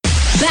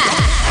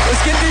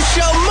Let's get this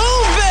show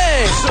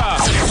moving.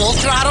 Full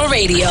Throttle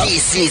Radio.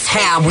 This is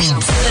how we do.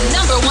 The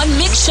number one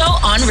mix show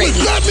on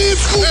radio. That means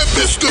Scoop and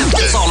Mr.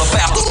 It's all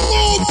about the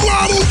Full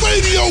Throttle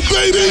Radio,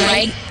 baby.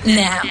 Right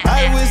now.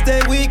 I wish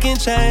that we can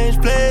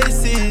change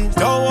places.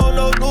 Don't want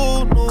no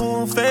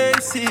new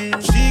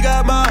faces. She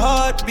got my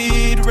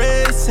heartbeat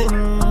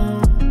racing.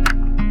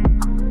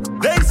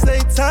 They say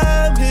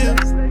time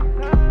heals.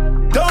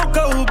 Don't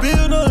go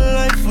build no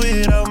life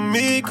without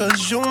me,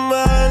 cause you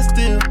mine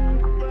still.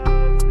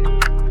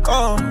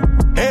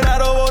 And I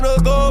don't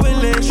wanna go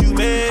unless you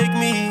make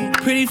me.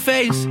 Pretty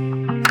face,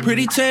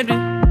 pretty tender,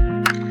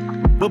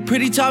 but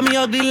pretty taught me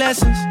ugly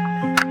lessons.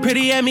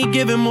 Pretty had me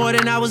giving more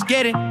than I was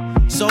getting.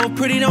 So if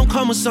pretty don't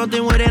come with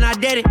something, well then I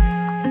did it.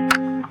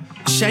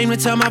 Shame to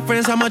tell my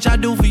friends how much I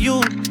do for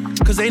you,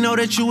 cause they know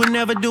that you would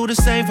never do the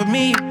same for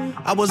me.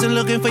 I wasn't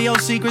looking for your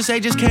secrets,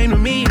 they just came to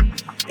me.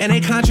 And they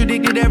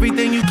contradicted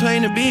everything you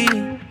claim to be.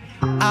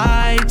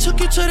 I took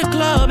you to the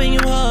club and you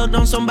hugged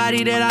on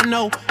somebody that I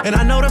know. And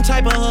I know them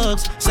type of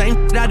hugs,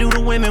 same I do to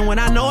women when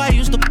I know I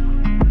used to.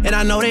 And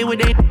I know they would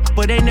they,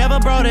 but they never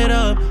brought it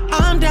up.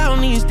 I'm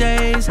down these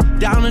days,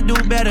 down to do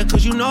better,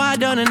 cause you know I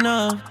done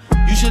enough.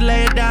 You should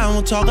lay it down,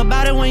 we'll talk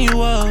about it when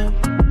you up.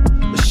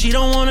 But she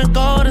don't wanna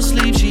go to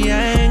sleep, she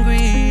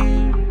angry.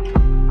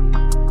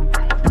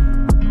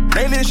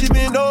 Lately she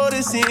been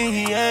noticing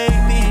he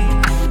ain't me.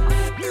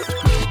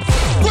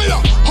 Wait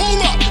up,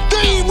 hold up,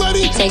 they ain't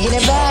ready. Taking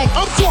it back.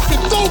 I'm talking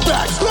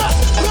throwbacks.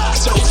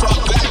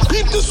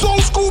 Keep this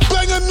old school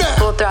banger now.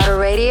 Full Throttle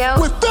Radio.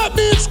 With Fat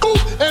Man Scoop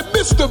and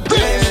Mr. Big.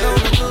 Blame it on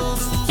the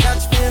blues, got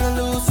you feeling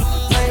loose.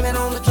 Blame it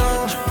on the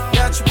drum,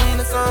 got you in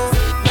the zone.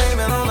 Blame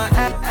it on the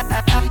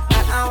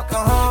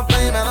alcohol.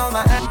 Blame it on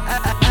the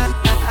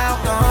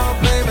alcohol.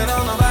 Blame it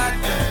on the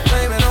vodka.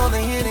 Blame it on the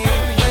Henny.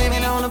 Blame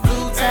it on the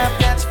blue tap,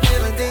 got you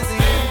feeling dizzy.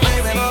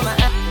 Blame it on the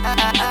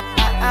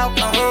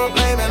alcohol.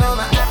 Blame it on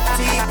the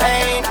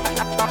T-Pain.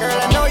 Girl,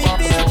 I know you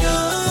feel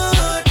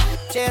good,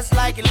 just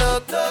like you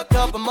look.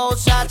 Couple more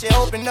shots, you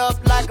open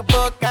up like a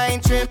book. I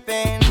ain't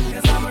tripping,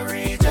 cause I'ma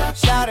read ya.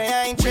 Shout it,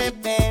 I ain't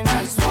tripping,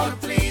 I just wanna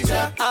please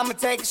ya. I'ma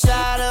take a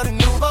shot of the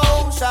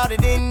nouveau. Shout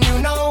it, didn't you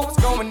know what's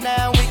going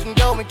down? We can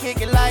go and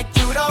kick it like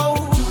judo.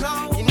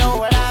 You know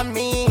what I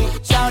mean?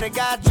 Shout it,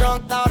 got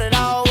drunk, thought it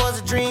all was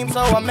a dream,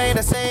 so I made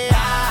her say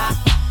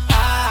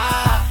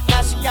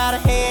Now she got a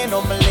hand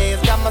on my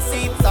legs, got my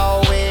seats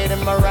all wet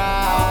in my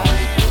ride.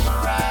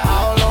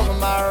 All over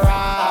my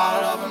ride.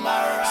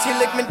 She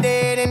looked me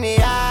dead in the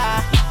eye.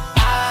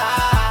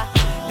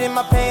 Then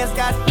my pants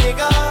got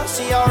bigger.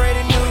 She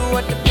already knew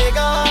what to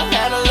figure.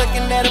 Had her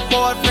looking at her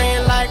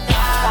boyfriend like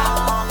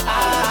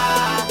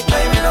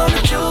blame it on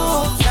the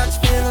juice, got you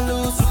feeling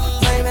loose.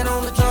 Blame it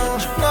on the drum,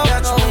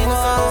 got you in the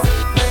zone.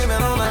 Blame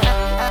it on the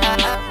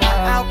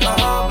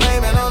alcohol.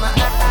 Blame it on the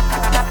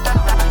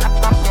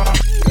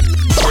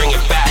Bring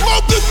it back.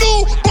 Love the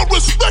new, but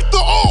respect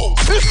the old.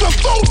 It's a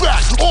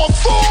throwback on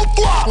Full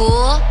Throttle.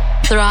 Full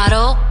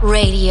Throttle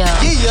Radio.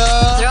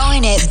 Yeah.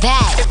 Throwing it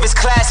back. If it's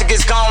classic,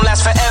 it's gon'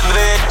 last forever.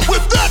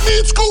 With Fat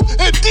Man Scoop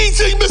and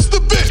DJ Mr.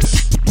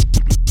 Biggs.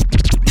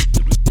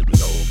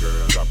 Low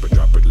girl, drop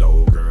it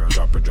low, girl,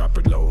 drop it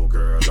low,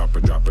 girl, drop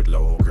it low, girl, drop it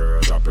low,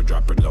 girl, drop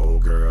it low,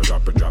 girl,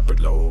 drop it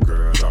low,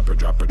 girl,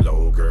 drop it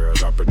low, girl,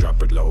 drop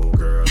it low,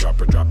 girl, drop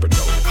it low, girl, drop it low, girl, drop it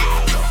low,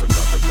 girl, drop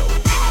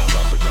it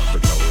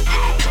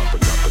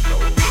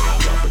low, girl,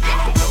 drop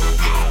it low, girl,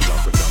 drop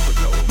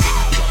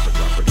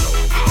it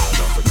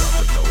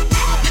low,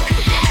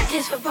 girl.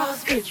 This for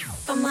boss bitch,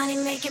 for money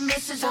making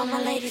misses. All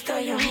my ladies, throw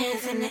your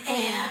hands in the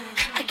air.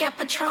 I got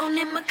Patron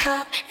in my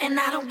cup, and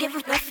I don't give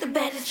a fuck. The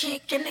baddest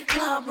chick in the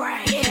club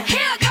right here. Here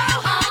I go.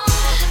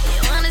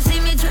 You wanna see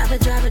me drop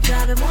it, drop it,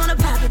 drop it. Wanna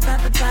pop it,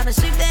 pop it, pop it.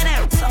 Sweep that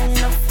ass on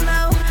the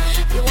floor.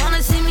 You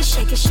wanna see me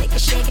shake it, shake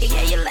it, shake it.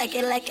 Yeah, you like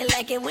it, like it,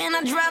 like it when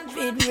I drop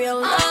it real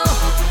low.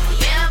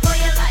 Yeah, boy,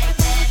 you like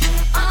that.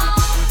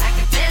 I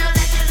can tell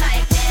that you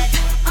like that.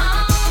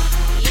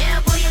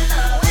 Yeah, boy, you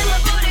love when my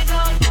booty go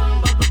boom,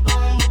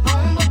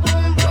 boom, boom,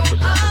 boom, boom, boom,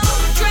 boom.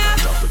 Drop,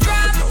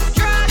 drop, drop,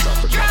 drop,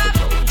 drop, drop,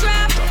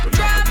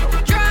 drop, drop.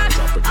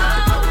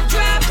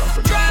 Drop,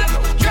 drop,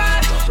 drop,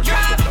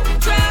 drop,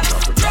 drop,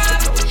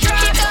 drop.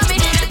 Keep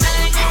coming in the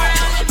thing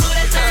around and put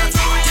a thing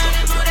around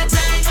and put a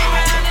thing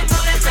around and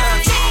put a thing.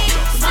 Keep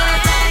put a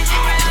thing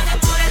around and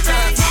put a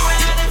thing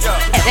around and put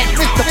a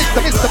thing.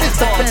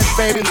 Mr. Benz,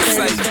 baby.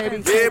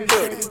 Yeah,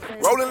 buddy.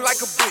 Rolling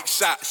like a big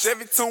shot.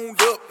 Chevy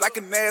tuned up like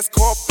a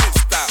NASCAR pit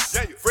stop.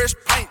 Fresh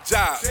paint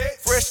job,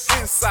 fresh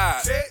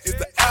inside. Is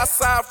the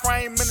outside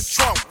frame in the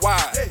trunk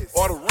wide?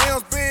 Or the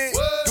rims big?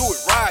 Do it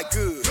right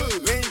good.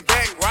 Lean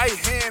back, right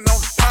hand on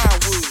the pine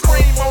wood.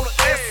 Cream on the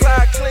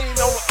inside, clean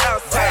on the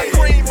outside.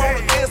 Cream on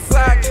the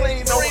inside,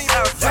 clean on the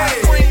outside.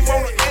 Cream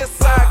on the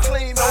inside,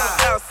 clean on the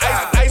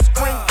outside. Ice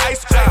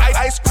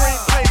cream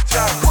paint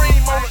job.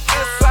 Cream on the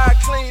inside,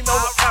 clean on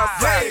the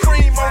outside.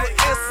 Cream on the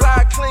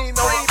inside, clean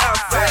on the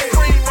outside.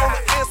 Cream on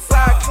the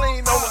inside,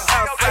 clean on the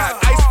outside.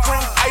 Ice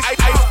cream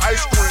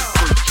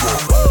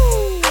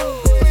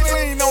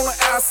clean on the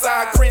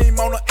outside, cream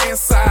on the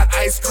inside.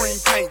 Ice cream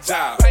paint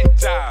job.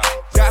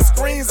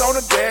 on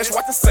the dash,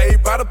 watching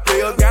Saved by the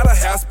Bell. Got a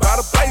house by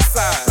the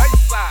Bayside.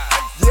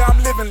 Yeah, I'm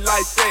living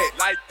like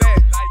that.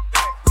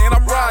 And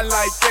I'm riding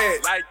like that.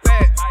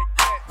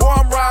 Boy,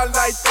 I'm riding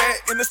like that.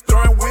 In the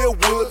steering wheel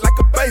wood like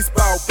a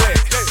baseball bat.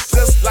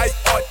 Just like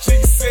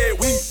Archie said,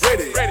 we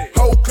ready.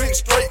 Whole click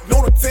straight,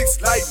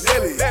 lunatics like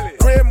Nelly.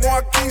 Grand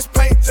Marquis,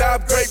 paint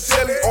job, grape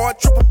jelly. Or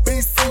triple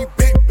BC,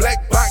 big black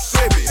box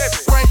Chevy.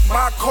 Crank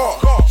my car,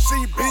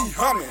 she be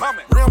humming.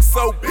 Rim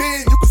so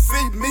big, you can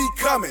see me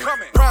coming.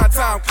 Prime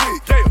time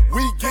click,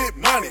 we get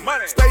money.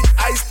 Stay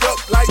iced up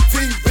like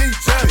TV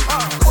Johnny.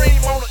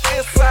 Cream on the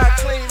inside,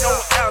 clean on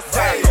the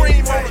outside.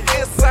 Cream on the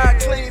inside,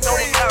 clean on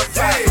the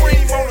outside.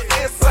 Cream on the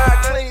inside,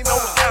 clean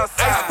on the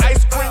outside.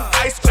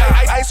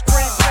 Ice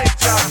cream paint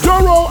job.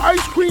 Duro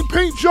ice cream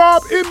paint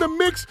job in the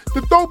mix.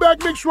 The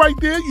throwback mix right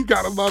there. You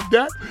gotta love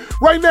that.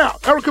 Right now,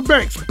 Erica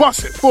Banks,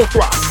 bust it, full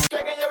throttle.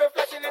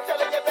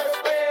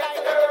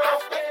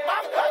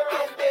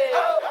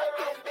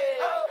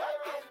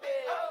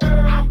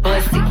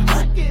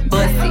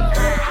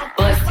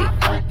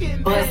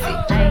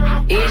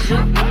 Is you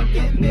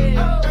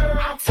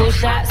 2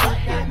 shots?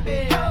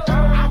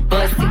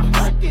 Busty.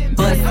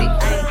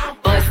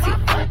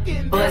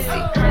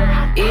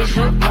 Is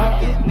you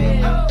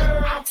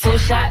 2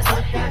 shots?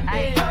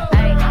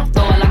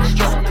 Throw it like a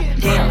stripper,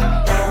 damn.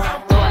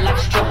 Throw it like a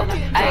stripper,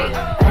 ayy.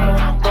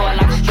 Throw it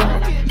like a stripper,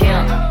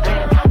 damn.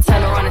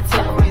 Turn around and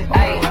tip,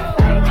 ayy.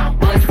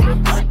 Busty.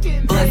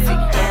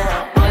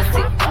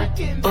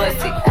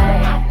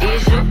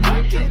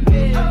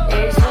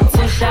 Is you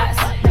 2 shots?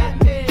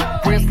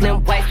 Real slim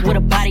waist with a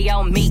body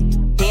on me.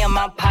 Damn,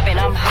 I'm poppin',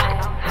 I'm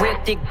hot. Real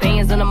thick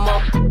bands in the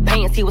mug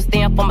pants. He was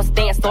staying for my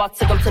stand, so I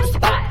took him to the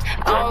spot.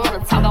 I don't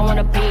wanna talk, I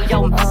wanna be in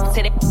your mouth.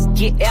 Say that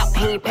get out,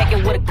 he ain't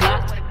packing with a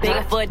Glock.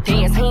 Begging for a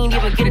dance, he ain't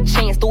even get a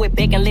chance. Throw it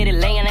back and let it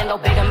land, ain't no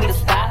begging me to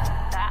stop.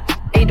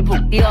 Ate the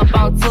poop, he up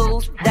on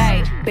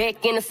Tuesday.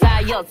 Back in the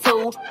side, yo,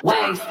 2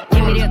 ways.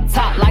 Give me that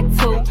top like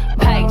 2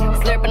 pay.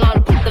 Slurping on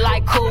the poop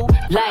like cool.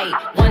 Late,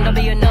 one don't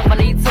be enough, I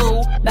need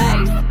 2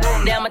 bays.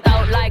 Down my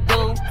throat like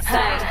glue,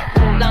 say.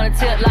 On the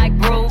tip like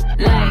brew,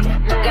 late.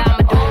 Got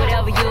me do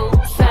whatever you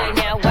say.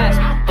 Now watch,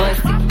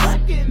 busty.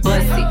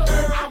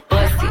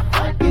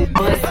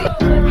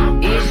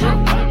 Is you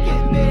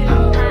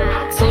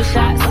 2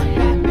 shots?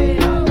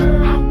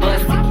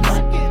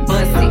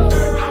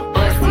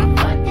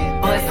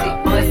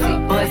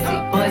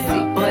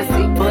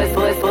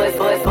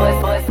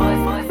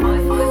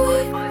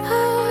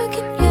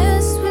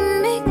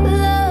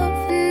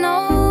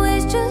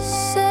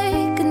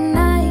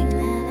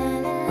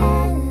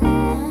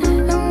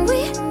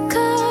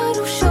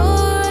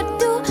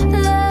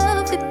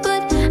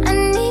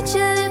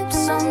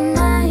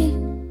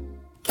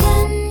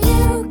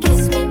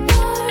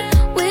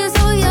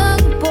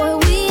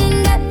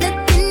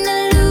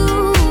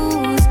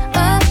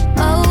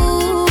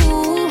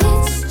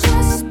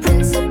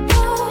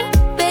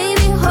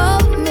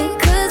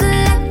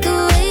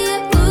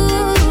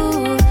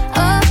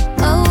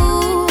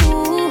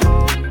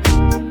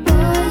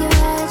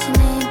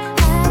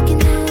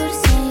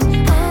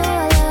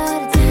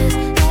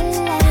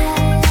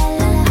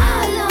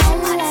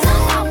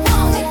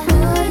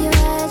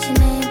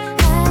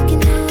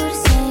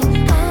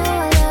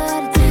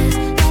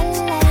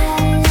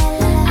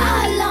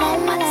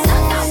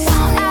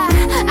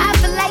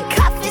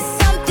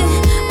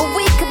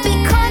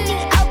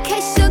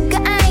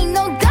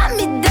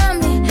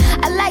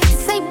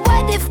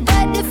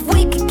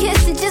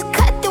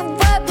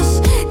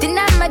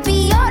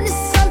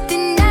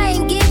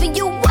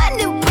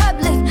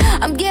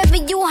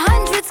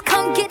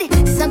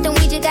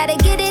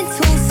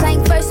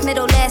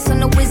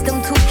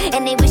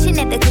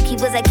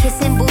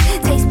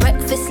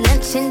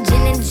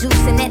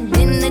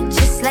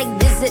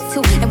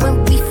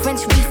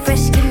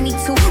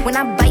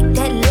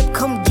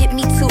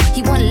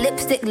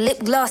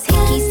 Gloss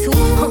hickeys too.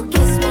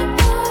 Kiss me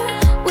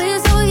more. We're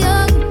so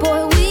young,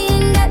 boy. We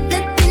ain't got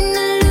nothing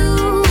to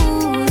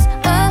lose.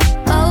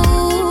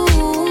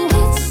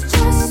 It's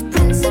just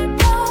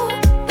principle.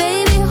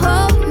 Baby,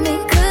 hold me,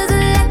 'cause I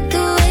like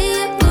the way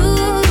you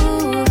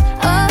move.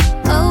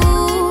 Boy,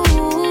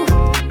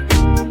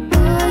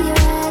 you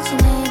write your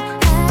name,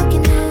 I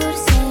can do the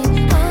same.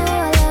 Oh,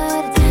 I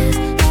love the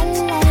taste. La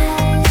la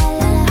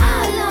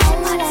la la la. All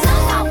on my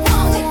tongue, I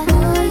want it.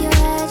 Boy, you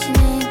write your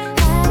name,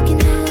 I can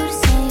do the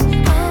same.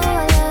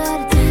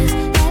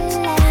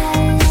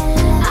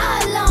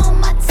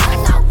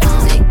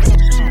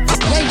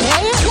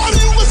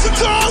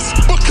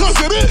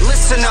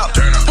 Listen up.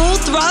 Full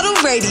Throttle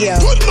Radio.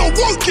 Put no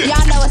work in.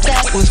 Y'all know what's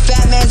up. With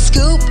Fat Man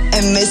Scoop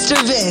and Mr.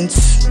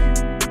 Vince.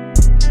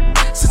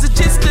 Since I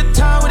just got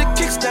tired with a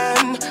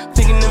kickstand,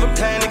 thinking of a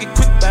plan to get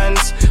quick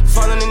bands.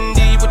 Falling in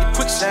deep with the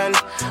quicksand.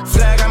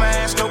 Flag on my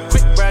ass, no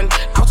quick brand.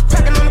 I was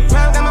packing on the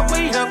pound, got my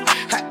weight up.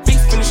 Hot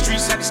beef in the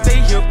streets, had to stay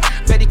up.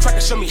 Betty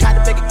Crocker showed me how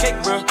to bake a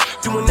cake, bro.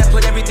 Doing that,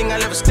 put everything I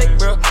love at stake,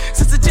 bro.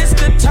 Since I just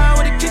got tired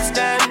with a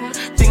kickstand,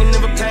 thinking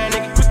of a plan to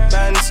get quick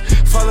bands.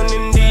 Falling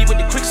in deep with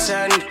the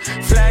quicksand.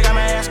 Flag on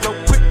my ass, no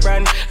quick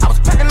brand. I was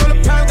packing on the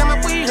pound, got my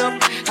weight up.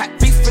 Hot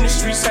beef in the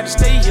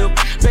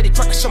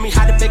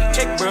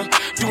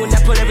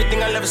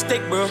love is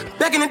steak, bro.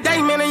 Back in the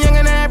day, man, a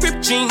youngin' I had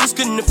ripped jeans.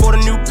 Couldn't afford a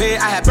new pair,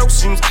 I had broke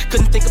shoes.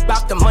 Couldn't think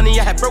about the money,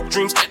 I had broke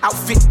dreams.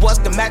 Outfit was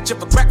the match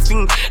of a crack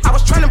fiend. I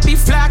was trying to be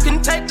fly,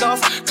 couldn't take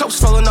off. Clothes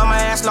falling on my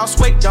ass, lost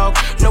weight, dog.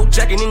 No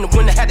jacket in the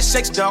winter, had to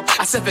shakes, dog.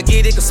 I said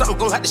forget it, cause something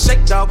gon' have to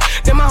shake, dog.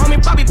 Then my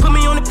homie Bobby put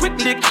me on a quick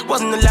lick.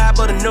 Wasn't alive,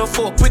 but enough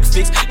for a quick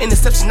fix.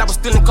 Interception, I was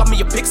stealing, caught me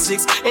a pick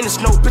six. In the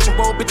snow, bitch and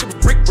roll, bitch, it was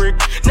brick.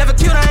 Never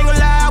killed, I ain't gon'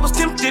 lie, I was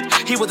tempted.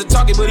 He was a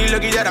target, but he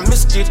lucky that I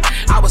missed it.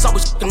 I was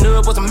always fucking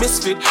up, was a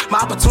misfit. My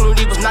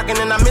opportunity was knocking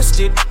and I missed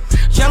it.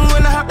 Young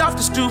when I hopped off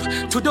the stoop,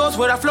 2 doors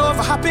where I floor if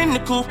I hop in the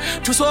coupe.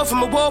 Too sore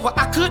from a war where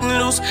I couldn't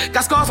lose.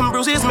 Got scars and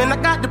bruises, man,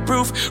 I got the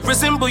proof.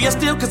 Resemble you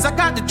still, cause I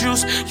got the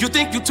juice. You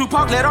think you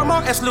Tupac, let all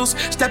my ass loose.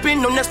 Step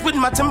in on next with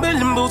my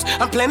Timberland boots.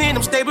 I'm planning,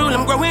 I'm stable,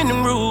 I'm growing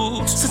in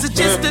roots. Since it's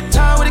just the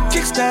time with a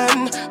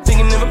kickstand,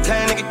 thinking of a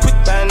plan to get quick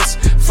bands.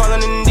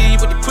 Falling in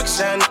deep with the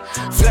quicksand.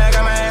 Flag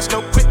on my ass,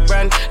 no quick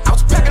brand. I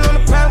was packing on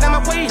the pound, got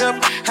my weight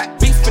up. Had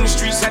beef in the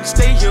streets, had to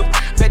stay up.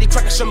 Betty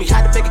Crocker showed me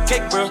how to bake a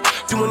cake, bro.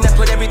 Doing that,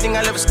 put everything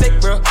I love at stake,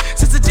 bro.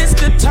 Since it's just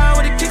the time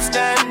with a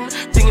kickstand,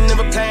 thinking of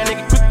a plan to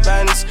get quick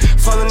bands.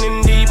 Falling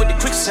in deep with the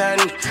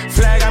quicksand.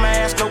 Flag on my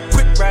ass, no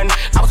quick brand.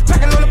 I was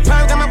packing on the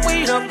pound, got my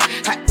weight up.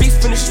 Had beef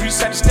in the streets,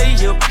 had to stay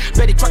up.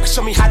 Betty Crocker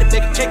showed me how to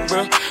bake a cake,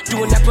 bro.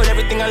 Doing that, put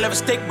everything I love at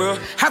stake, bro.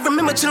 I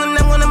remember chillin'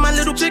 at one of my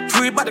little chick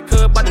crib by the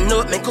curb, by the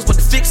nut, man, cause with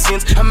the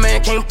fixins. A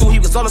man came through, he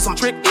was all on some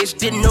trick-ish.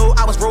 Didn't know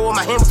I was rolling,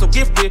 my hand was so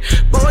gifted.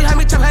 Boy, how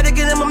me tough, had to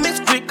get him a mix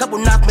quick. Couple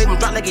knocks made him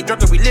drop like he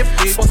drunk and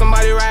relifted. For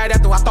somebody right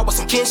after I thought was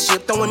some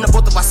kinship. Throwing up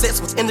both of our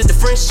sets was ended the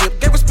friendship.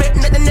 Gave respect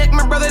neck to neck,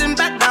 my brother didn't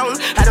back down.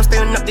 Had him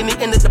standing up, then he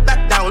ended the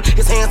back down.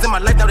 His hands in my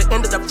life, now they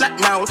ended up flat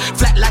now.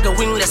 Flat like a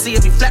wing, let's see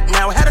if he flat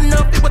now. Had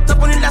enough, it was tough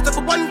when it lasted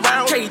for 1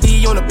 round.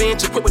 KD on the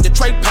bench, equipped with the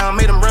tray pound.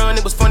 Made him run,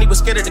 it was funny, but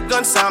scared of the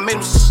gun sound. Made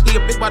him he a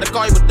bitch by the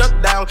car, he was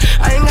ducked down.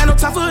 I ain't got no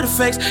time for the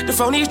fakes. The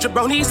phonies,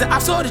 jabronis, the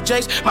ops or the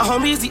jakes. My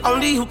homie's the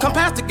only who come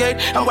past the gate.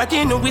 I'm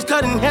whacking the weeds,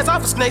 cutting heads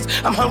off of snakes.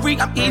 I'm hungry,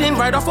 I'm eating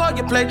right off of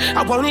your plate.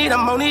 I won't eat,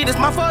 I'm on it, it's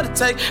my fault to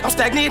take. I'm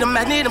stagnant, I'm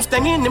magnet, I'm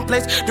staying in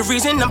place. The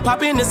reason I'm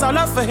popping is all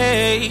up for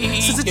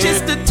hate. Since it's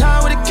just the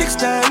time with a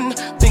kickstand,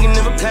 thinking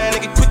of a plan to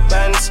get quick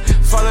bands.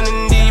 Falling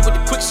in deep with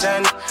the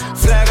quicksand.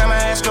 Flag on my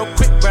ass, no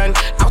quick brand.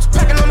 I was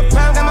packing on the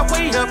pound, got my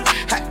weight up.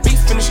 Had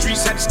beef in the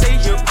streets, had to stay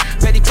up.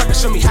 Betty Crocker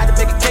showed me how to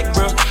bake a cake,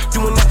 bro.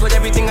 Doing that, put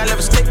everything I love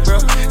at stake, bro.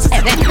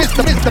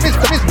 Mr.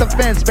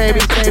 Vince, baby.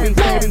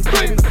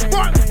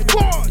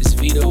 It's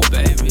Vito,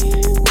 baby.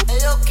 Hey,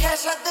 yo,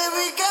 Cash, I think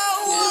we go.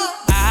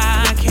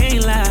 I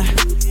can't lie,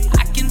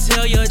 I can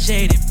tell you're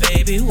jaded,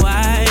 baby.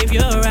 Wipe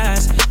your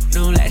eyes.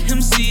 Don't let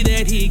him see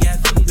that he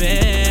got the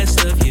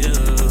best of you.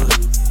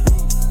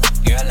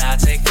 Girl, I'll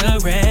take the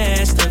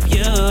rest of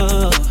you.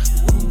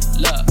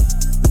 Look,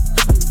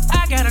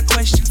 I got a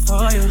question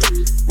for you.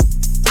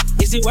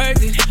 Is it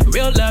worth it?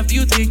 Real love,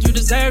 you think you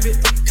deserve it?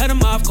 Cut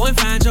them off, go and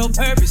find your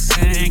purpose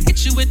and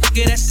get you a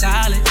nigga that's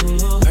solid.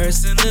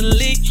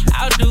 Personally,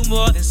 I'll do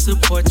more than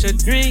support your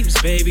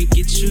dreams, baby.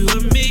 Get you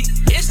and me.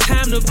 It's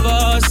time to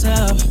boss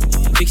up.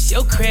 Fix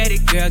your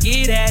credit, girl,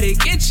 get at it.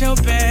 Get your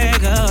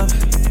bag up.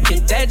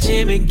 Hit that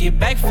gym and get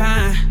back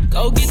fine.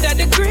 Go get that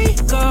degree,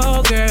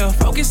 go girl.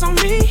 Focus on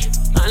me.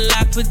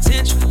 Unlock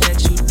potential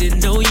that you didn't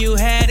know you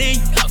had, and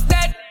you know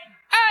that.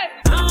 Hey,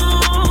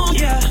 oh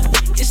yeah.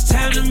 It's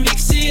time to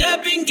mix it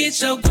up and get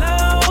your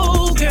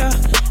glow, girl.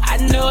 I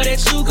know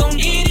that you gon'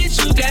 need it,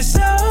 you got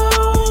so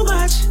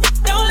much.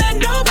 Don't let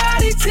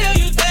nobody tell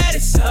you that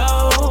it's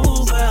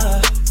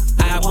over.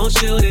 I want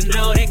you to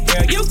know that,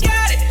 girl, you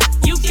got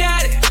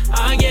it,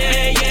 oh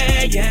yeah,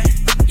 yeah, yeah.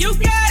 You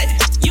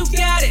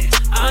got it,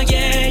 oh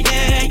yeah,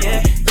 yeah,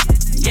 yeah.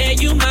 Yeah,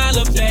 you my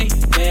little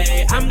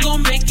baby, I'm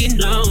gon' make it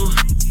known.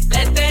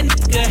 Let that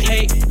nigga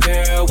hate,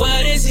 girl,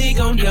 what is he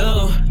gon'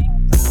 do?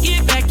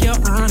 Get back your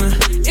honor.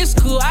 It's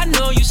cool, I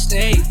know you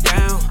stay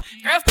down.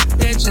 Girl, fuck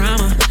that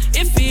drama.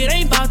 If it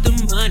ain't about the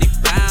money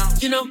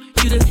bound, you know,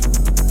 you the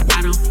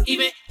I don't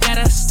even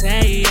gotta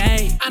say,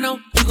 hey. I know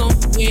you gon'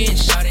 win,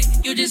 shorty.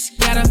 You just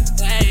gotta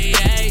play,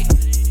 hey.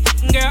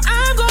 Girl,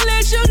 I'm gon'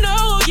 let you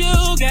know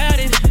you got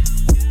it.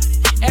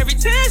 Every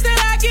chance that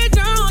I get,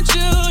 don't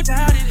you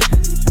doubt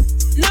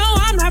it. No,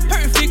 I'm not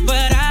perfect,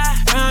 but I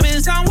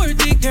promise I'm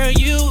worth it, girl.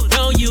 You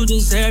know you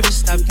deserve it,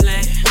 stop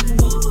playing.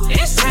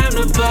 It's time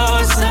to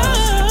boss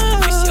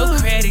up. Fix your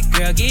credit,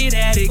 girl, get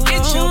at it.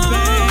 Get your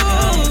bag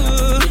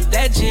up. Hit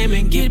that gym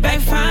and get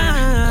back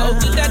fine. Go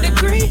get that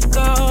degree,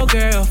 go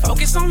girl.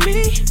 Focus on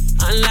me.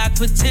 Unlock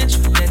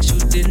potential that you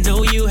didn't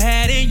know you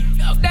had, and you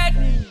know that.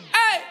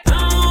 Hey,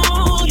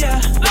 oh yeah.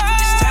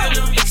 It's time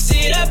to mix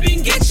it up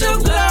and get your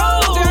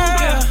glow,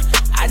 girl.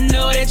 I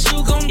know that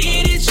you gon'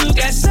 get it. You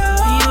got so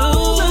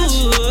much.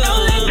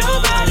 Don't let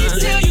nobody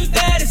tell you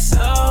that it's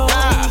over.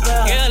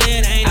 Girl,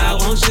 it ain't. I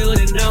want you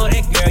to know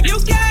that, girl. You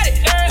got it.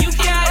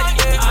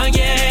 Oh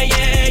yeah,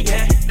 yeah,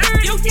 yeah.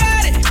 You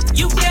got it.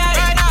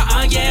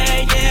 Oh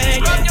yeah, yeah,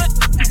 yeah.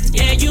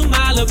 Yeah, you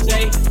my little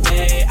baby.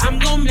 I'm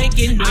gon' make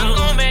it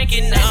known. Let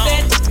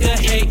that nigga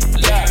hate,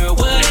 girl.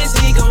 What is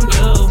he gon' do?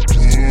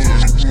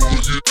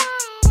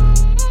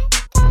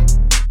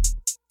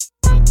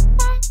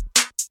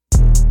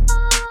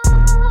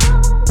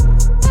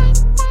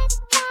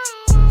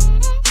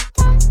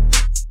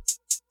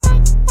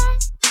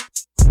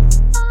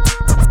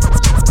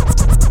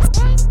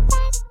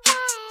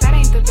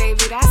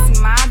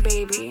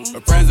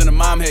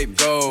 mom hate me.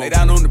 Go. Lay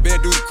down on the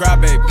bed, do the cry,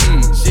 baby.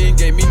 She ain't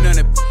gave me none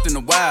of that in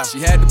a while. She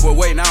had the boy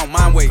waiting, I don't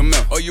mind waiting.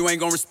 Oh, you ain't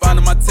gon' respond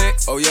to my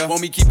text? Oh, yeah.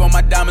 Want me keep on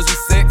my diamonds with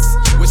sex?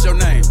 What's your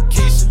name?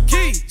 Keisha,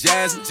 Key,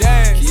 Jasmine,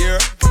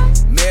 Kiera,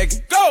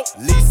 Megan, go,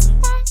 Lisa,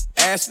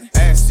 Ashley,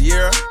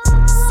 Sierra,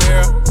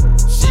 Sarah.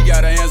 She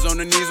got her hands on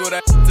her knees with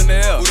that in the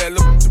air. Who that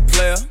look the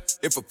player?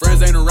 If her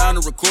friends ain't around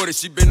to record it,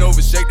 she been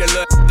over, shake that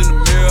little in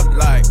the mirror.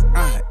 Like,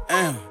 I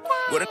am.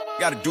 What I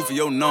gotta do for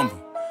your number?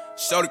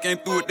 Shorty came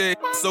through with that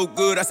so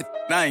good, I said,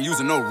 I ain't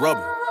using no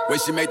rubber. Way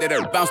she make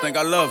that bounce, think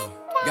I love her.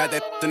 Got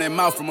that in that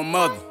mouth from her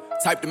mother.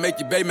 Type to make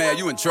you baby mad,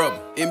 you in trouble.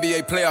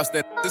 NBA playoffs,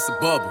 this a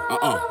bubble.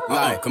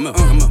 Like, come on,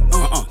 throw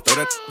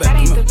that back. That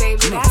ain't the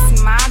baby,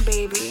 that's my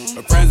baby.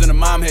 Her friends and her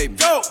mom hate me.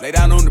 Go. Lay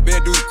down on the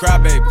bed, do the cry,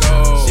 baby.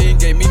 Go. She ain't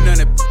gave me none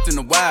of that in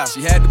a while.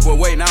 She had the boy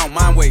waiting, I don't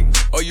mind waiting.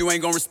 Oh, you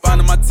ain't gon'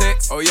 respond to my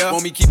text? Oh, yeah?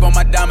 Want me keep on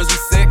my diamonds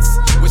with sex?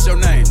 What's your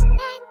name?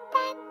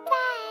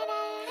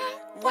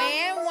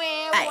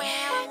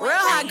 Real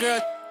hot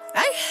girl.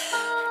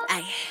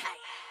 Ay.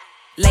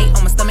 Lay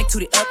on my stomach,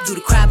 toot it up, do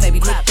the cry, baby.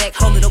 Look back,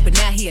 hold it open,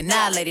 now he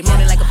annihilated.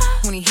 Moaning like a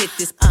when he hit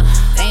this.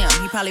 Damn,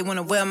 he probably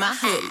wanna wear my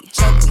hoodie.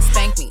 Choke me,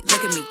 spank me,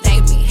 look at me,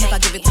 thank me. If I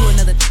give it to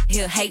another,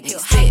 he'll hate me.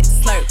 Spit,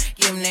 slurp,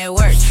 give him that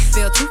work.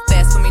 Feel too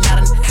fast for me,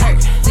 not a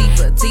hurt.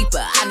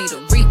 Deeper, I need a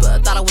reaper.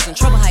 Thought I was in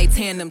trouble, how he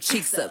tearing them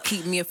cheeks up.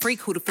 Keep me a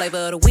freak, who the flavor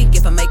of the week.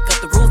 If I make up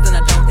the rules, then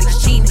I don't think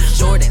it's cheating.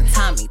 Jordan,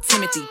 Tommy,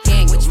 Timothy,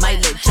 Daniel,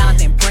 might let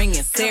Jonathan bring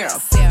in Sarah.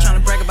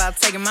 Tryna brag about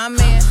taking my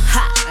man.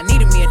 Ha, I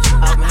needed me a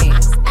off my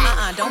hands.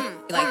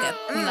 Don't like that,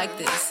 me like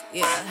this,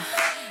 yeah.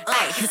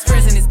 Ay, his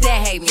friends and his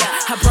dad hate me.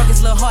 I broke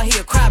his little heart,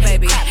 he'll cry,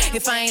 baby.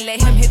 If I ain't let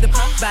him hit the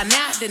by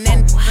now, then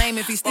that blame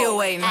if he's still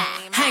waiting. I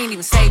ain't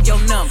even saved your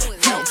number,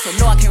 no, so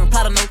no, I can't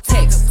reply to no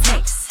text.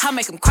 I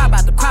make him cry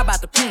about the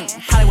poon.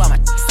 Probably why my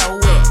so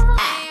wet.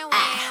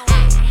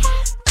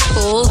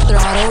 Full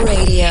Throttle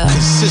Radio.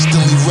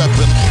 Consistently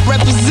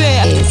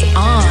represent is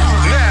on.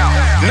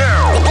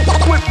 Now,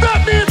 with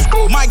Batman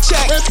Scoop, Mike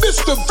Check, and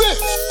Mr.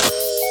 Vince.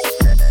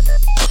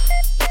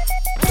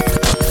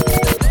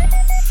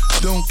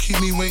 Don't keep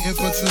me waiting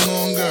for too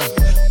long, girl.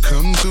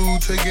 Come through,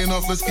 taking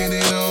off, let's get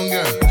it on,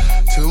 girl.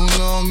 Too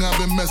long, I've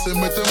been messing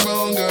with the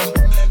wrong girl.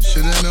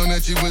 Should've known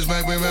that you was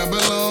right where I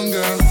belong,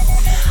 girl.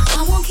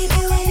 I won't keep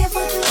you waiting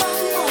for too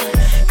long, boy.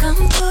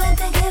 Come through and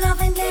take it off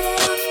and get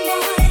it on,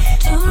 boy.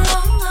 Too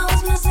long, I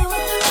was messing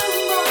with the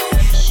wrong boy.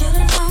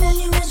 Should've known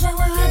you was right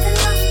where I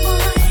belong,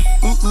 boy.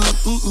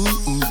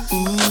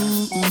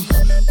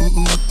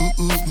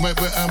 Right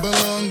where I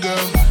belong,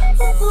 girl.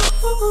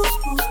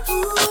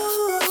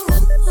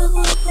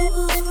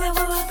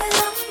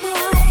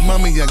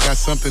 Mommy, I got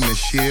something to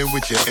share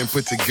with you and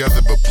put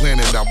together, but plan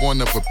it. I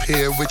wanna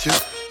prepare with you.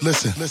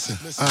 Listen,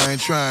 I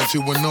ain't trying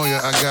to annoy you,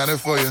 I got it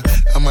for you.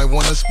 I might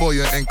wanna spoil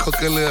you and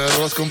cook a little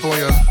arroz con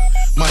pollo.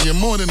 Ma, you're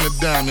more than a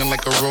diamond,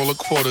 like a roll of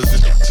quarters.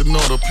 It's an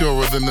order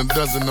purer than a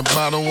dozen of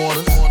bottled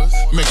waters.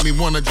 Make me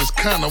wanna just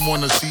kinda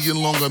wanna see you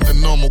longer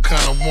than normal.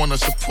 Kinda wanna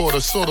support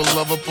her, sorta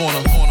love up on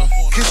her.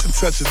 Kiss and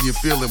touch as you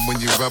feel it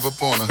when you rub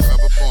up on her.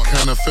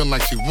 Kinda feel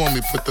like she want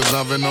me, put the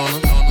loving on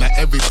her. Now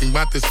everything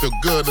about this feel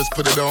good, let's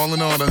put it all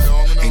in order.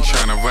 Ain't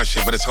trying to rush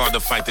it, but it's hard to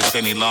fight this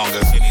any longer.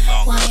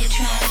 Why you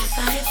trying to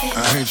fight it, baby?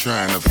 I ain't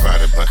trying to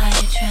fight it, but Why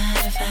you trying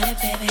to fight it,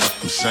 baby?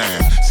 I'm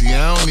saying, see,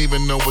 I don't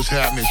even know what's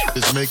happening.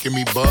 It's making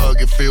me bug.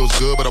 It feels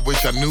good, but I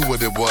wish I knew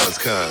what it was.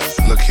 Cause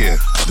look here,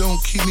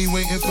 don't keep me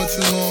waiting for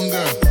too long,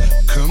 girl.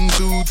 Come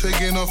through,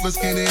 taking off, let's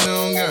get it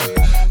on, girl.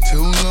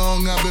 Too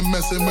long, I've been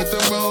messing with the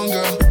wrong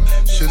girl.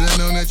 Should've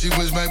known that you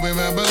was right where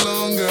I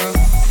belong, girl.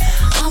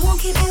 I won't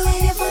keep you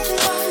waiting for too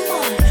long,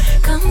 boy.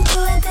 Come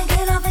through and take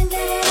it off and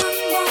get it on,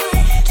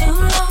 boy. Too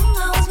long,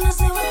 I was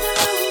messing with the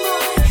wrong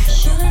boy.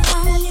 Should've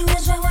known you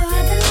was right where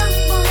I belong,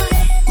 boy.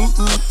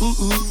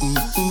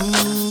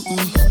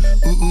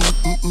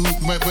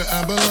 Right where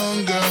I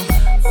belong, girl.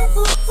 Right where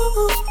I belong,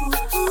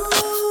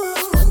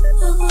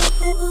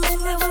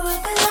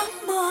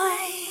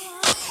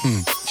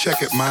 boy.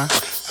 Check it, ma.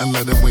 I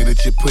love the way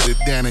that you put it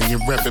down and you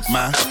rep it,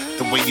 ma.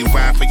 The way you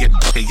ride for your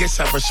yes,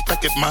 I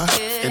respect it, ma.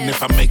 And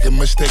if I make a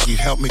mistake, you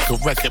help me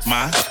correct it,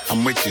 ma.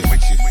 I'm with you.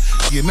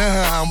 You know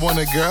how I want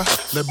it, girl.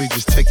 Let me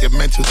just take your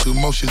mental through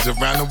motions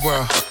around the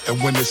world.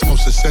 And when it's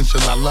most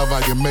essential, I love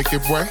how you make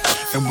it work.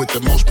 And with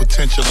the most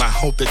potential, I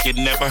hope that you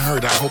never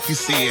hurt. I hope you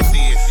see it.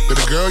 But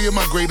girl, you're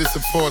my greatest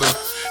supporter.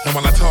 And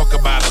when I talk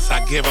about us,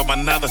 I give them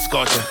another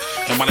sculpture.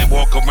 And when they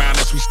walk around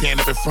us, we stand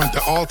up in front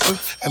of the altar.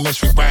 And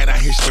let's rewrite our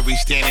history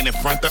standing in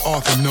front of the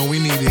author. No, we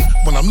need it.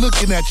 When I'm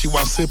looking at you,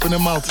 I'm sipping a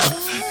Malta.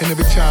 And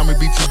every time we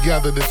be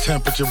together, the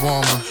temperature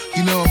warmer.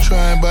 You know I'm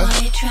trying, but Why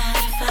you trying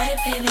to fight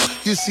it, baby?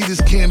 you see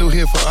this candle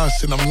here for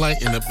us, and I'm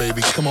lighting it,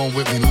 baby. Come on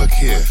with me, look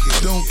here.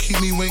 Don't keep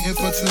me waiting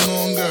for too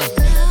long, girl.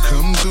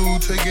 Come through,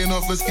 taking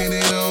off, let's get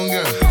it on,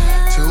 girl.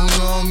 Too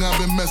long, I've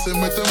been messing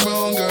with the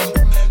wrong girl.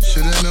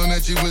 Should've known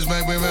that you was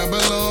right where I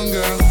belong,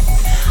 girl.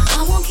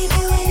 I won't keep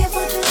you waiting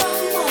for too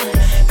long, boy.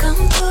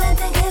 Come through and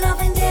take it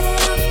off and get it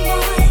on,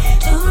 boy.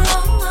 Too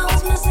long, I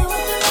was messing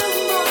with the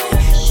wrong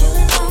boy.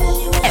 Should've known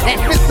you was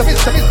right. Mr.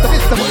 Vince, baby.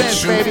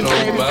 What you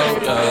know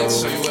about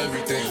us?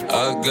 I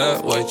I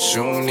got what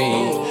you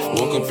need.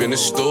 Woke up in the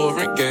store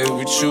and get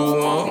what you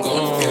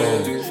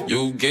want.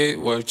 You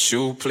get what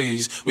you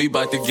please. We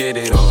bout to get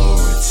it on.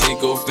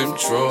 Take off them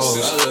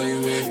drawers.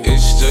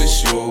 It's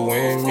just you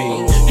and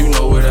me. You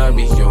know what I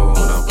be on.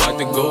 I'm about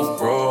to go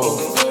raw.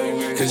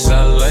 Cause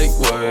I like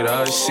what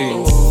I see.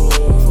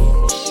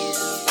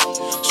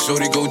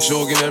 Shorty go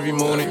jogging every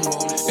morning,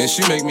 and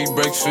she make me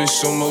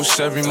breakfast almost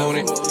every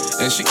morning.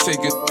 And she take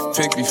a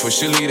pic before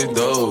she leave the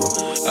door.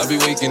 I be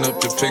waking up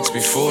the pics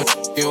before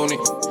on it.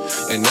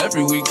 And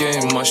every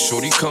weekend my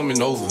shorty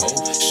coming over.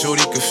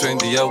 Shorty can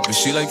Fendi out, but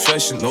she like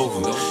Fashion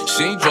Nova.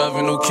 She ain't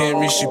driving no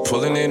Camry, she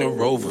pulling in a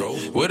Rover.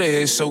 With her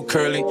hair so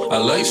curly, I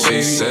like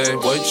she said,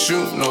 what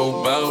you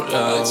know about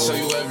us? I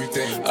tell you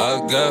everything.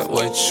 I got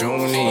what you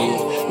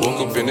need.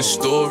 Woke up in the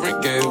store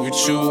and get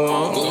what you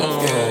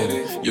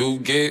want. You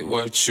get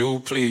what you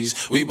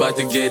please. We bout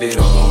to get it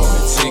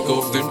on. Take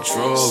off them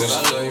drawers.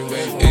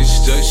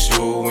 It's just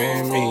you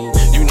and me.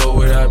 You know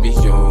what I be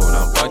on.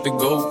 I'm about to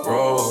go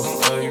raw.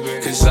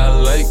 Cause I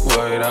like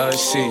what I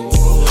see.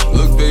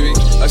 Look, baby,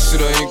 I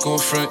said I ain't gon'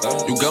 front.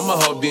 You got my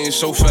heart beating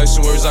so fast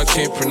in words I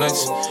can't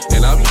pronounce.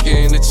 And I be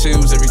getting the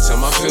chills every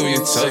time I feel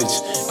your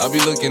touch. I be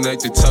looking at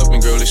the top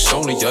and girl, it's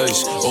only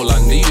ice. All I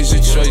need is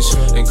a choice.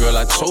 And girl,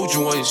 I told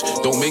you once,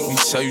 don't make me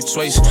tell you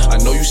twice. I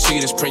know you see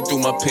this print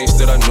through my pants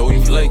that I know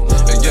you like.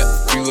 And yeah,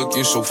 you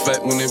looking so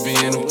fat when it be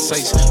in them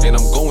tights. And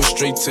I'm going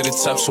straight to the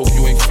top, so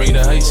you ain't afraid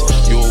of heights.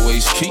 You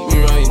always keep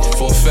me right,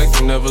 for a fact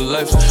you never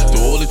left.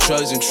 Through all the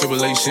trials and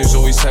tribulations,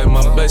 always had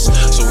my best.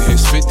 So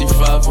here's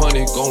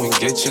 5,500, go and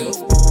get you.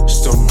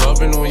 Start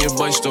rubbing on your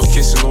butt, start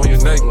kissing on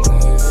your neck.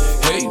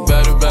 Hate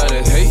bad about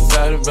it, hate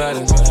bad about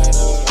it.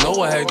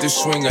 No, I had to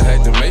swing, I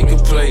had to make a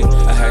play.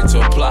 I had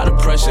to apply the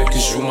pressure,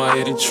 cause you my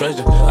hidden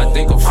treasure. I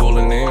think I'm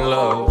falling in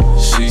love.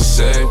 She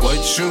said,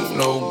 what you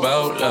know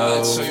about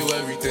us? I tell you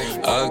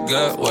everything. I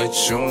got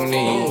what you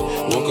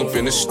need. Woke up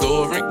in the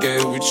store and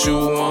get what you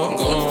want.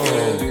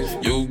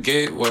 You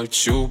get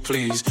what you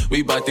please.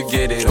 We bout to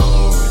get it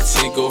on.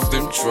 Take off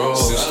them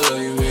drawers.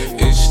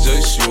 It's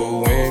just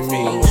you and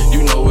me.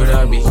 You know what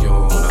I be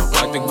on. I'm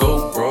about to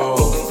go raw.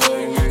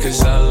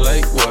 Cause I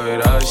like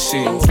what I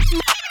see.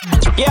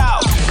 Yo!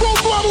 Full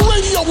Throttle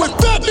Radio with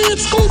Fatman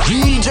Scoop,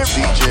 DJ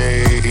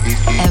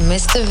and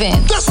Mr.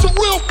 Vince. That's the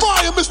real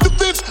fire, Mr.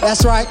 Vince.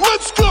 That's right.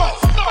 Let's go!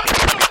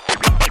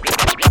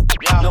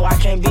 No, I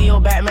can't be your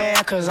Batman,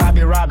 cause I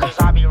be robbing.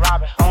 I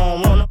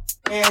don't want no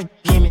man,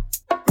 give me.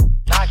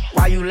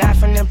 Why you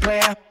laughing and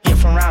playing? Get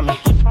from around me.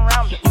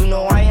 You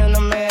know I am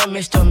the man,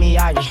 Mr.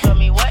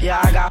 Miyagi. Yeah,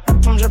 I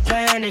got from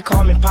Japan, they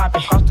call me Poppy.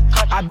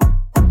 I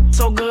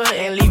so good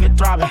and leave it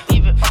throbbing.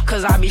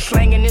 Cause I be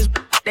slanging this,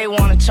 they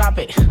wanna chop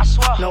it.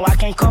 No, I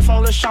can't cuff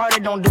on Lil' Shorty,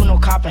 don't do no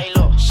copping.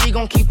 She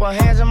gon' keep her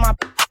hands in my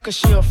cause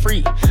she a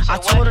freak. I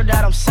told her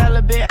that I'm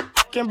celibate,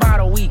 about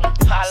a week.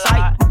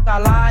 Sight, I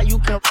lied, you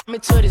can me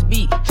to this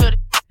beat.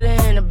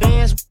 In the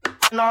Benz,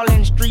 and all in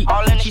the street.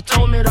 She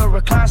told me to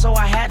recline, so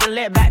I had to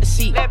let back the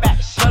seat.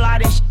 Pull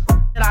out this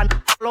that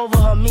I all over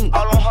her mink.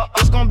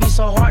 It's gonna be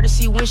so hard to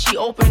see when she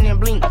open and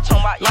blink.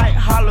 Like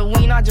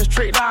Halloween, I just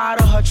tricked her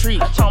out of her tree.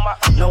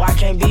 No, I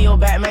can't be your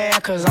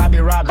Batman, cause I be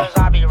robbing.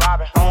 I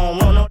don't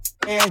want no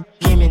man,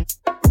 give me.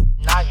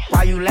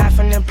 Why you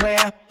laughing and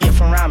playing? Get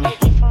from around me.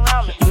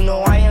 You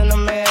know I am the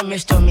man,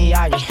 Mr.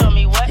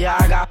 Miyagi. Yeah,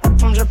 I got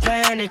from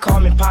Japan, they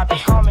call me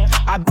Poppy.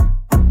 I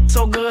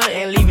so good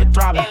and leave it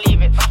throbbing.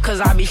 Cause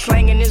I be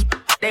slanging this,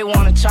 they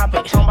wanna chop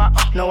it.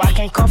 No, I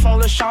can't cuff on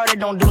Lil' Shorty,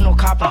 don't do no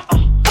copping.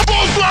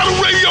 Full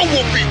Throttle Radio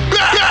will be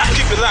back.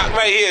 Keep it locked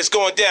right here, it's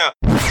going down.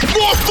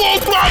 More Full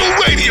Throttle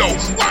Radio.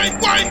 Right.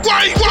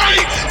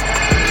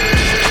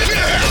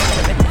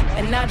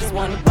 And I just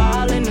wanna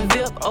ball in the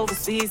VIP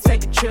overseas,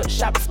 take a trip,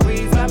 shop and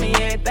squeeze. Buy me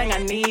everything I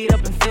need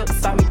up in Philip.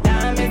 Saw me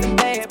diamonds and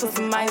bags, put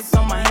some ice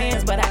on my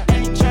hands, but I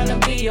ain't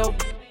tryna be your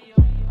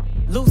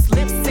loose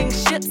lips, sink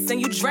ships,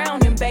 and you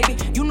drowning, baby.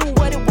 You knew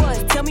what it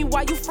was, tell me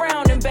why you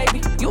frowning,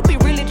 baby. You be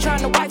really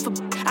trying to wife a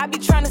I be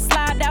trying to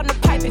slide down the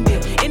pipe and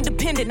deal.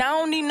 Independent, I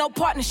don't need no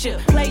partnership.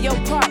 Play your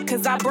part,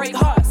 cause I break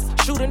hearts.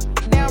 Shooting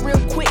down real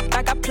quick,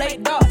 like I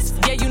played darts.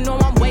 Yeah, you know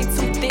I'm way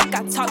too thick,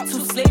 I talk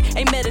too slick.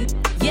 Ain't met a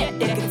yet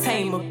that can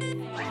tame her.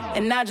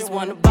 And I just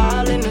wanna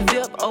ball in the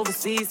VIP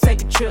overseas,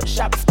 take a trip,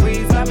 shop and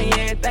squeeze. Buy me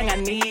everything I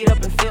need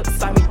up in Philip.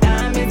 Saw me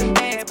diamonds and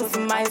bags, put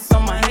some ice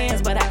on my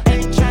hands, but I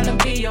ain't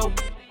tryna be your.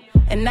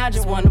 And I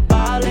just wanna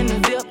ball in the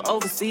VIP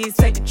overseas,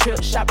 take a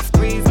trip, shop and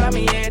squeeze. Buy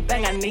me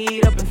everything I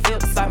need up in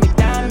Philip. Saw me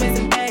diamonds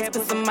and bags,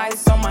 put some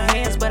ice on my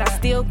hands, but I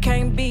still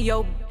can't be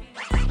your.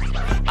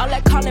 All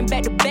that calling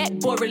back to back,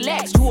 boy,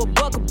 relax, you a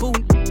bugaboo.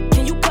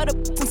 Can you cut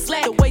up some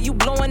slack? The way you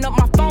blowing up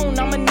my phone,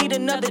 I'ma need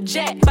another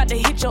jack. About to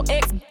hit your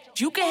ex,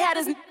 you can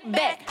have this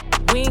back.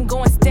 We ain't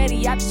going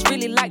steady, I just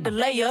really like the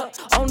layup.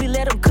 Only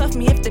let him cuff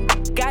me if the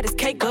got his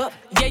cake up.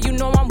 Yeah, you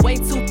know I'm way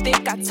too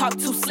thick, I talk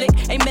too slick.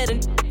 Ain't met a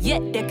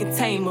yet that can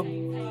tame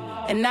him.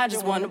 And I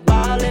just wanna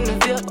ball in the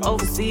VIP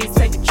overseas,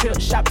 take a trip,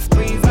 shop and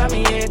squeeze. Buy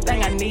me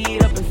everything I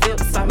need up in Philip.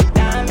 Saw me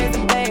diamonds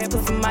and bags,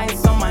 put some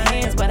ice on my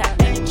hands, but I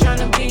ain't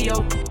tryna be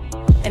your.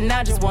 And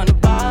I just wanna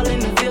ball in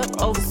the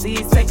VIP,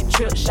 overseas, take a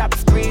trip, shopping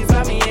sprees,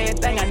 buy me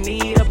everything I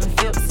need up in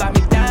VIP. Saw me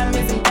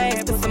diamonds and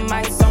bags, put some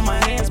ice on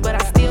my hands, but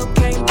I still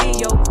can't be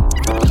your.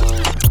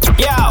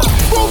 Yo,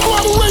 Full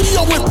Throttle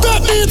Radio with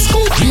Fat Man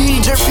Scoop,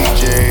 DJ,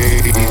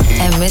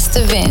 and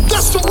Mr. Vince.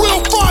 That's the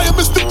real fire,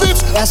 Mr.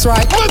 Vince. That's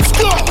right. Let's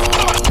go.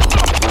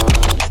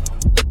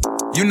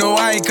 You know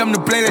I ain't come to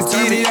play, let's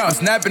get it up.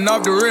 Snapping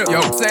off the rip, yo,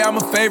 say I'm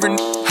a favorite.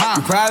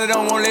 You probably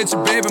don't wanna let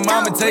your baby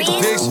mama take a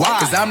picture. Why?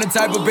 Cause I'm the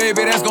type of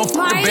baby that's gon'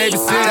 fuck the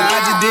babysitter. I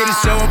just did a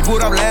show and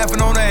put up laughing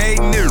on the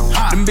hating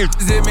niggas. Them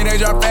bitches hit me, they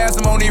drop fast,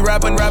 I'm on these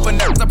rapping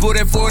nerves. I put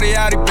that 40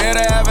 out, he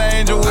better have an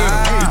angel with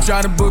him. You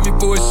tryna book me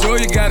for a show,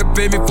 you gotta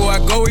pay me before I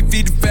go. We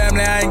feed the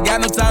family, I ain't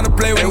got no time to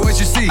play with. Hey, what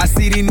you see? I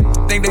see these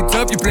think they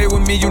tough, you play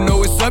with me, you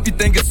know it's up. You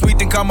think it's sweet,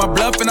 then call my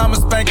bluff and I'm a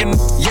spanking.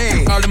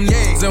 Yeah, all them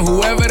niggas and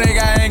whoever they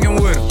got hanging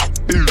with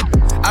them.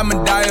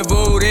 I'ma die of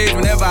old age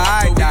whenever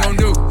I die. What we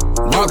gon' do?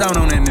 Walk down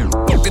on that nigga.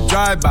 Fuck the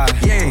drive-by.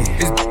 Yeah,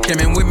 his came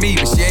in with me,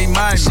 but she ain't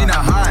mine. She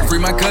not high. Free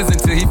my cousin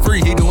till he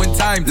free. He doing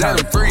time. Let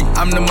him free.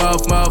 I'm the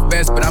muff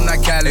best, but I'm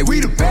not Cali. We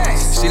the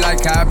best. She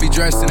like how I be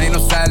dressed and ain't no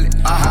salad.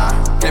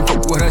 Can't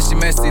fuck with her, she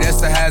messy.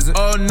 That's a hazard.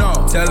 Oh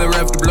no. Tell the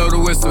ref to blow the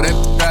whistle. That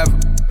driver.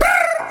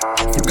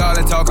 Fuck all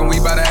that talking, we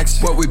bout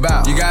action. What we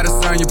bout? You got a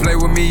son, you play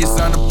with me, your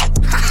son.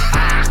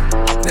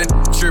 That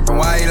tripping,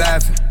 why he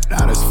laughing?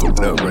 Nah, that's fucked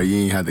up, bro.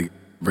 You ain't have to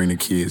bring the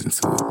kids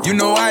into it. You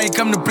know I ain't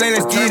come to play,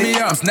 let's get it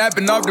up. I'm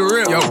snapping off the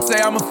rip, yo, say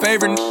I'm a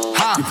favorite.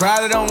 You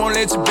probably don't wanna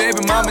let your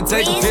baby mama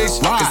take a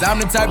picture. Cause I'm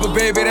the type of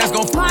baby that's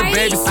gon' fuck the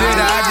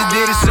babysitter. I just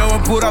did a show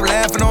and put up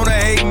laughing on the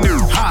hating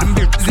niggas. Them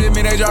bitches hit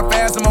me, they drop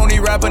fast, I'm on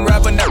these rapping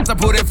nerves. I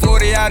put that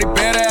 40 out, he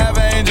better have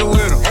an angel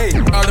with him. Hey,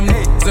 all them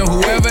niggas and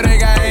whoever they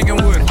got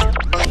hanging with him.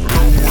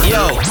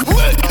 Yo,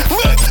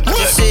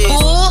 this is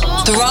Full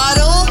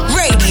Throttle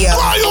Radio.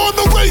 Fire on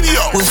the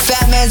radio with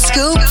Fat Man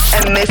Scoop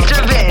and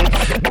Mr. Vince.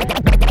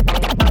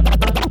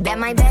 That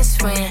my best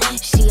friend,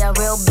 she a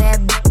real bad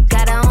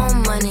got her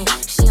own money.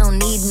 She don't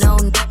need no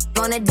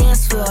on the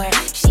dance floor.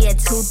 She had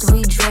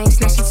 2-3 drinks,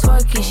 now she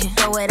twerking. She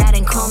throw it out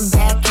and come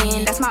back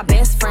in. That's my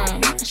best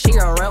friend, she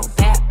a real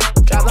bad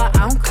drive her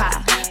own car.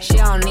 She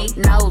don't need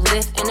no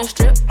lift in a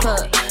strip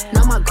club.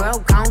 No, my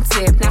girl gon'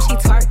 tip. Now she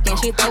twerking,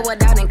 she throw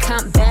it out and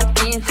come back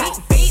in. Beep,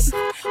 beep.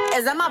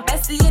 Is that my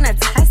bestie in a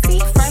testy?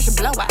 Fresh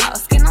blowout,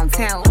 skin on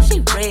town,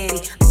 she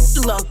ready.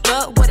 Look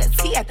good with a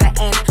T at the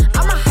end.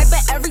 I'm a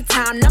hyper every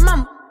time, now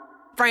my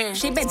friend.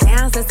 She been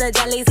down since the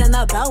jellies and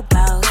the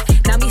bobos.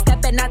 Now me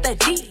stepping out the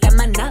Jeep and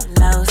my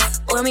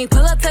nut-lows. When we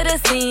pull up to the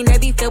scene, they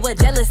be filled with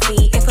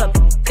jealousy. If a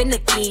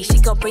finicky, she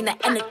gon' bring the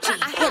energy.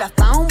 I hit a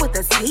phone with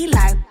a T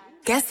like,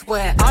 guess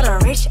what? All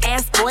the rich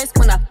ass boys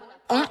wanna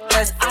on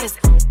us. I just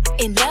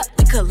end up,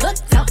 we could look,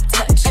 don't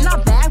touch. And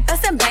I'm back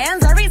bustin'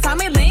 bands every time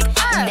we link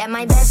up. That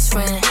my best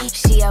friend,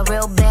 she a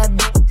real bad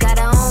got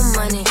her own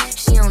money.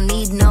 She don't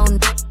need no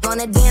on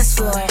the dance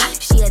floor.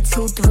 She had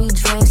 2-3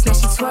 drinks, now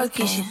she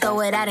twerking. She throw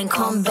it out and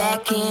come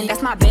back in.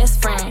 That's my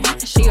best friend,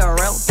 she a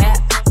real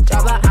bad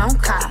drive her own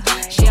car.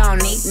 She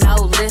don't need no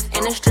lift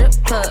in a strip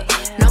club.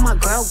 No, my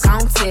girl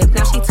gon' tip.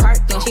 Now she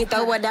twerking, she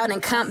throw it out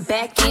and come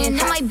back in.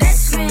 That my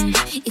best friend,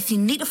 if you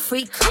need a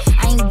freak,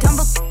 I ain't dumb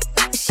but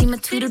she my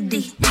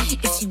Tweedledee.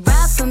 If she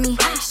ride for me,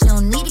 she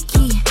don't need a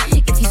key.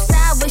 If you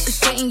sideways, she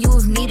straighten you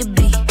if need to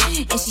be.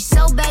 And she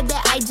so bad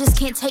that I just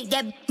can't take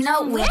that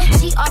nowhere.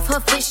 She off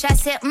her fish, I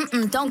said,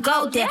 don't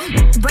go there.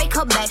 Break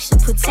her back, she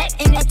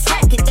protect and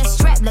attack. Get that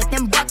strap, let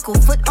them buckle.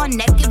 Foot on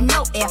neck, give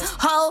no air.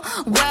 Whole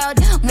world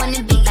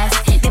wanna be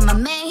us. Then my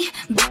main,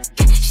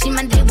 she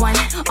my day one.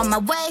 On my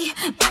way,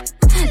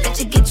 let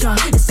you get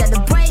drunk and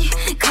celebrate.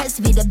 Cause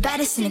be the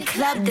baddest in the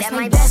club, that's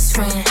my best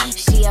friend.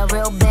 She a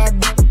real bad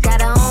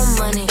got her own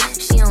money.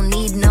 She don't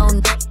need no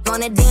on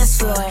the dance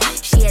floor.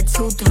 She had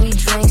 2-3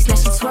 drinks, now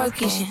she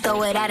twerking. She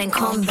throw it out and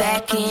come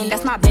back in.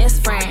 That's my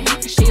best friend,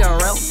 she a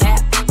real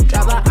bad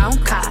drive her own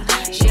car.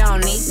 She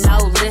don't need no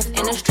lift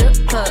in a strip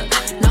club.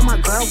 No, my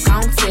girl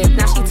gon' tip.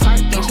 Now she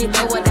twerking, she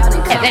throw it out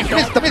and come back.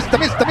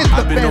 Mr.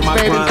 I've been on my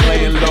grind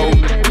laying low.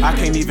 I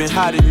can't even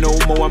hide it no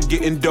more, I'm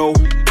getting dough.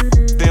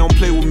 They don't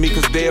play with me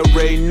cause they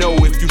already know.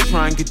 If you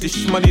try and get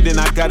this money, then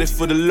I got it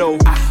for the low.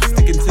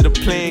 Sticking to the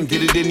plan,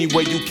 get it any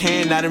way you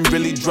can. I done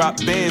really drop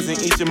bands in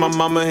each of my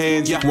mama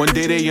hands. One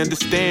day they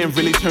understand,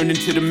 really turned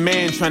into the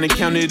man. Trying to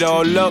count it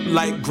all up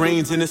like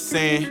grains in the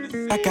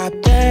sand. I got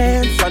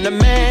bands, I'm the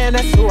man,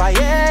 that's who I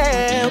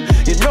am.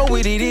 You know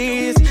what it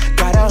is.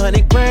 Got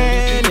 100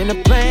 grand in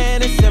the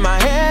plan, it's in my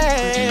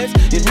hands.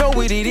 You know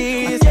what it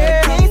is.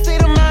 Can't say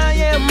to my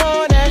am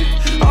more than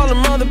all the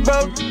mother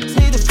broke.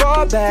 See the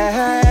fall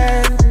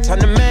back. I'm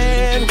the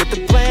man with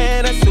the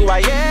plan, that's who I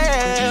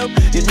am.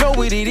 You know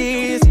what it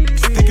is.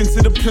 Sticking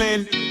to the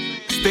plan,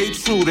 stay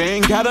true, they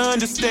ain't gotta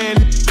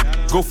understand.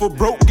 Go for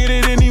broke, get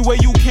it any way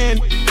you can.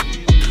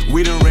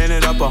 We done ran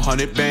it up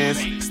 100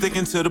 bands,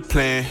 sticking to the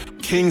plan.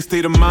 King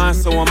state of mind,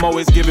 so I'm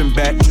always giving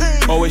back.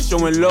 Always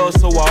showing love,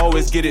 so I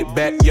always get it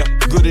back. Yeah,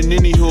 good in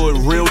any hood,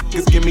 real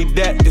niggas give me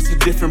that. It's a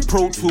different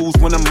Pro Tools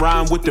when I'm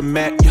riding with the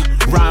Mac. Yeah,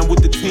 Rhyme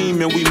with the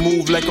team and we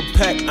move like a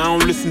pack. I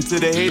don't listen to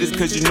the haters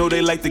cause you know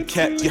they like the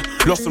cap. Yeah,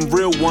 lost some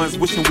real ones,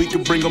 wishing we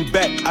could bring them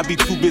back. I be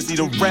too busy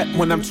to rap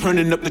when I'm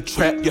turning up the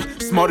trap. Yeah,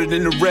 smarter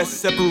than the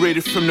rest,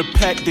 separated from the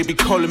pack. They be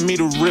calling me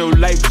the real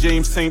life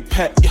James St.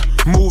 Pat. Yeah,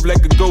 move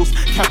like a ghost,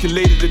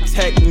 calculated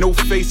attack. No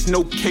face,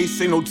 no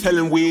case, ain't no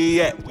telling where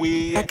he at.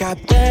 I got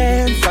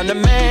bands, I'm the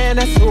man,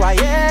 that's who I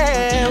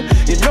am.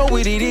 You know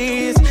what it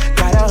is.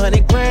 Got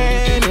 100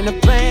 grand in the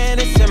plan,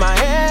 it's in my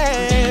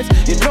hands.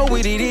 You know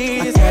what it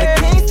is. I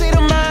can't say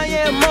to my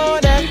yeah, more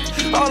than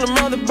all the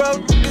mother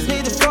broke niggas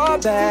need to fall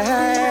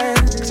back.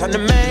 Cause I'm the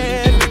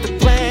man with the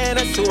plan,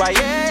 that's who I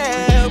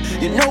am.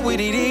 You know what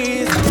it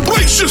is.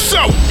 Brace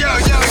yourself! Yo,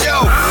 yo,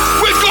 yo!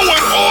 We're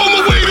going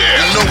all the way there!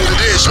 You know what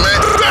it is, man.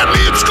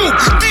 Batman Scoop,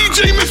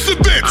 DJ Mr.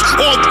 Vince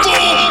on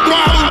Full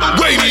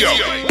Throttle Radio.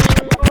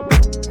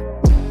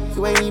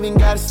 You ain't even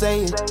gotta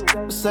say it.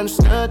 It's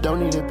understood, don't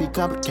need to be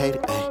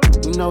complicated. Ay,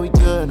 you know we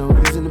good, no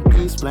reason to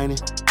be explaining.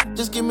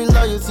 Just give me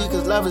loyalty,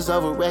 cause love is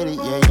overrated.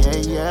 Yeah, yeah,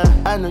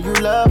 yeah. I know you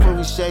love when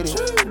we shaded.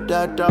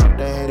 Dog,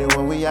 they hate it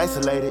when we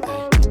isolated.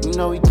 Ay, you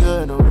know we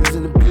good, no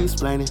reason to be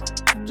explaining.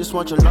 Just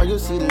want your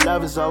loyalty, the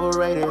love is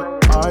overrated.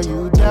 Are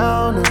you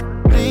down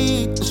to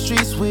bleed the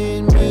streets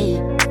with me?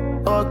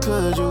 Or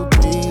could you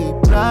be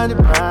blinded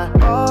by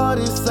all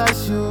this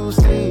sights you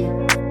see?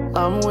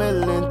 I'm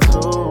willing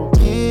to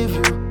give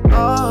you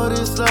all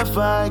this love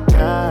I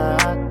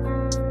got,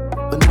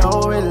 but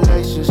no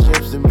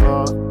relationships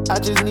involved. I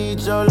just need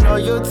your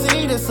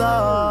loyalty, that's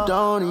all.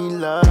 Don't need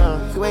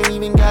love, you ain't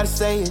even gotta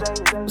say it.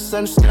 It's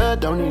understood,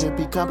 don't need to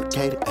be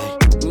complicated. Ay,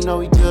 you know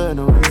we good,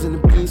 no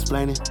reason to be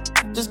explaining.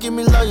 Just give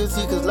me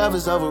loyalty, cause love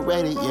is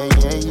overrated. Yeah,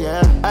 yeah,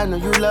 yeah. I know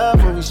you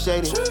love when we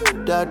shaded.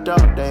 Dog,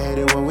 they hate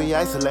it when we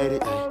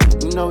isolated. Ay,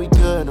 you know we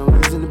good, no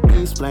reason to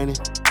be explaining.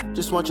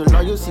 Just want your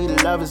loyalty,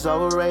 the love is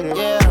overrated.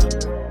 Yeah.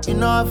 You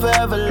know I'm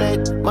forever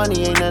late.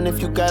 Money ain't nothing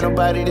if you got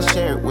nobody to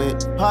share it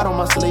with. Heart on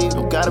my sleeve,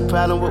 don't got a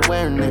problem with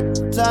wearing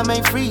it. Time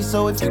ain't free,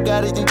 so if you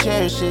got it, then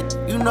cherish it.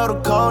 You know the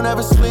code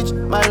never switch,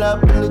 my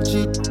love be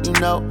legit. You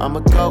know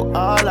I'ma go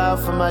all out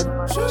for my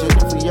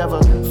shit. If we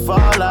ever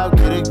fall out,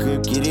 get a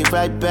grip, get it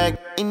right back.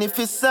 And if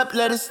it's up,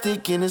 let it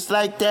stick, and it's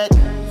like that.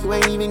 You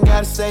ain't even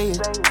gotta say it.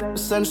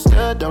 It's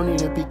understood, don't need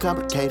to be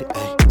complicated.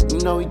 Ay, you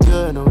know we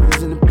good, no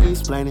reason to be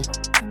explaining.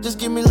 Just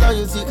give me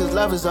loyalty, cause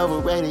love is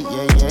overrated.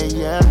 Yeah, yeah,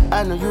 yeah.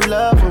 I know you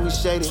love when we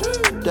shaded.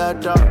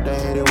 Dog, they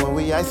hate it when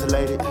we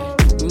isolated.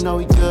 You know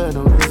we good,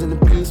 no reason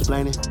to be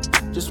explaining.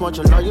 Just want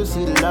your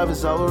loyalty, the love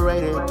is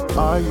overrated.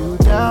 Are you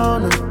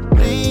down to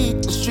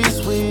bleed the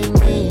streets with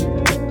me?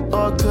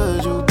 Or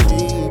could you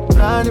be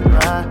blinded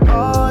by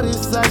all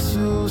this sights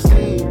you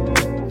see?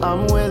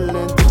 I'm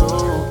willing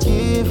to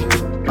give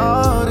you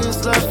all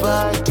this love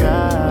I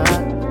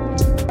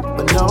got,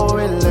 but no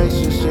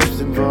relationships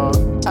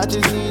involved. I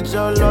just need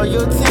your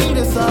loyalty,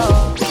 that's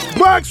all.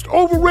 Waxed,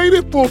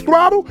 overrated, Full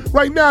Throttle.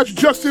 Right now it's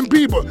Justin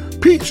Bieber,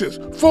 Peaches,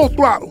 Full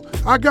Throttle.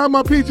 I got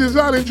my peaches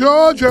out in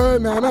Georgia,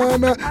 na na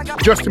na.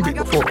 Justin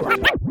Bieber, Full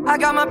Throttle. I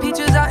got my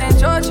peaches out in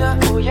Georgia,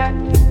 oh yeah.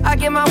 I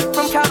get my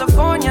from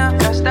California,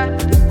 that's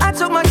that. I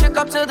took my chick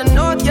up to the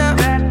north, yeah.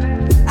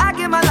 I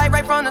get my light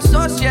right from the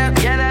source, yeah.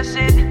 Yeah, that's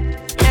it.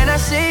 And I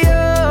see you,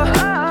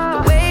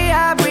 the way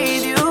I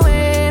breathe you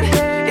in,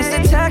 it's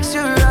the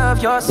texture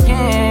of your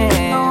skin.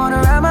 I wanna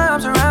wrap my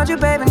arms around you,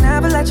 baby,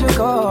 never let you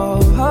go.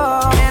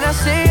 And I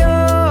see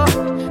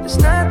you, there's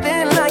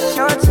nothing like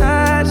your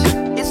touch.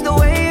 It's the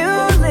way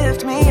you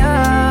lift me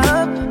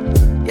up,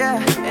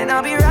 yeah. And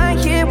I'll be right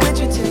here with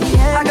you till the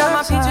end. I got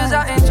my peaches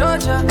out in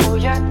Georgia, oh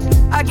yeah.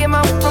 I get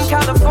my from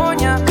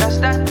California, that's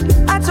that.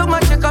 I took my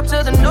chick up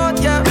to the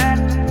north, yeah.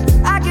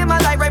 I get my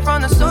light right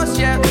from the source,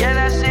 yeah. Yeah,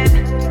 that's it.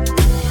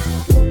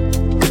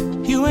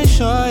 You ain't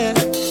sure yet,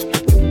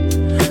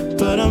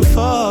 but I'm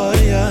for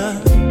ya.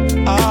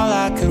 All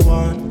I could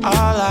want,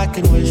 all I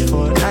could wish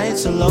for.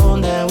 Nights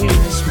alone that we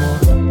miss more,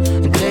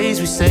 and days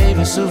we save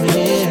as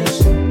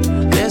souvenirs.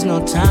 There's no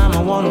time,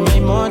 I wanna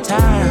make more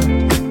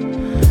time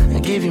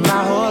and give you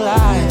my whole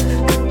life.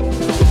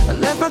 I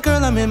left my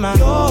girl, I'm in my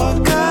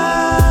Yorker.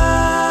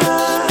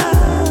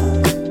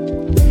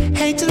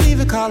 Hate to leave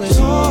it, call it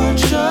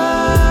torture.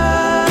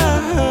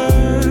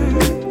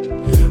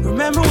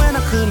 Remember when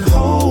I couldn't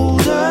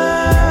hold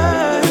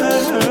her?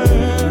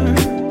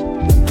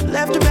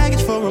 Left her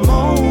baggage for a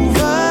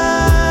mover.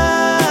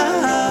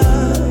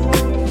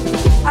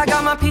 I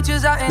got my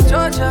peaches out in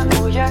Georgia,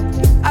 oh yeah.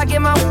 I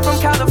get my from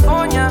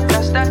California,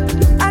 that's that.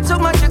 I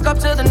took my chick up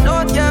to the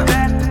north, yeah.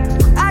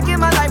 I get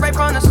my light right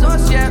from the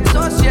source, yeah.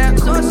 Source, yeah,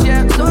 source,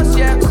 yeah, source,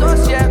 yeah,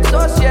 source, yeah,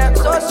 source, yeah,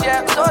 source,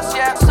 yeah, source,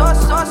 yeah, source,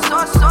 source,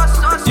 source, source,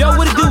 source. Yo,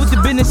 what it do with the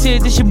business here?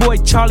 This your boy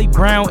Charlie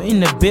Brown in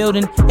the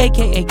building,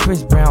 aka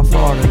Chris Brown for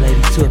all the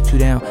ladies. 2 up, 2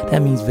 down.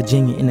 That means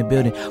Virginia in the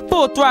building.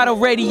 Full Throttle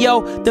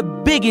Radio, the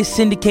biggest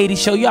syndicated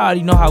show. Y'all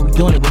already know how we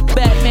doing it with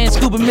Batman,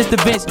 Scoop, and Mr.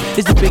 Vince.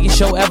 It's the biggest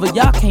show ever.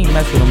 Y'all can't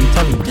mess with them, I'm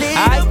telling you.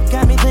 Alright?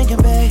 Got me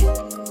thinking, babe.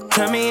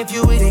 Tell me if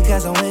you with it,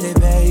 cause I'm with it,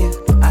 babe.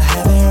 I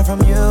haven't heard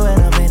from you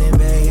and I'm in it,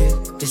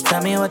 babe. Just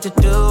tell me what to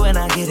do and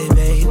I get it,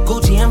 babe.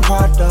 Gucci and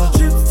Prada.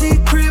 Trip to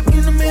crib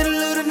in the middle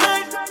of the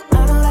night.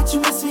 I don't let that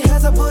you miss me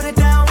as I put it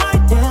down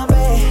right down,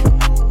 babe.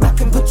 I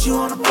can put you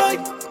on a flight.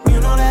 You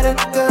know that a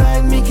nigga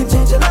like me can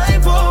change your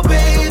life, oh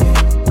baby.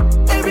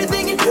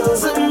 Everything you do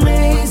is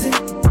amazing.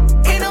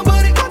 Ain't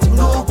nobody got you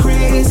go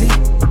crazy.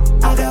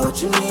 I got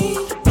what you need.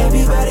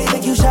 Everybody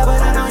think you shy,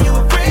 but I know you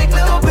a freak,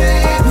 little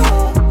baby.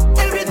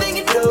 Everything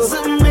you do is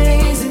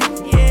amazing.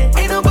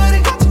 Ain't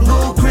nobody got you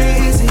go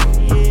crazy.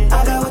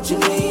 I got what you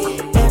need.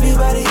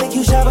 Everybody think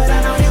you shy, but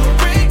I know you a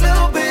freak,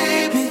 little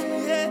baby.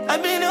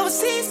 I've been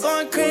overseas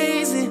going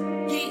crazy.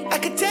 I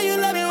could tell you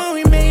love it when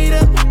we made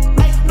up.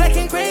 Black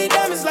and gray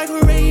diamonds like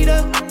we're raid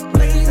up.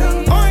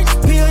 Orange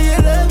peel, yeah,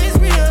 love is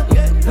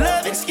real.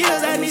 Love and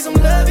skills, I need some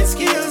love and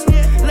skills.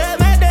 Love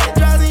my dad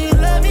draws and you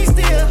love me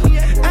still.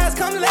 Eyes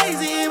come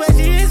lazy, but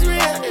she is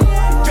real.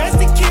 Dressed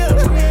to kill.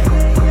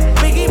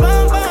 Biggie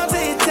bomb bomb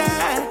till you're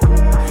tired.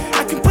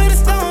 I can put a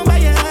stone by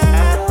your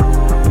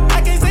eye.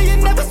 I can't say you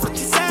never switch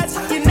your sides.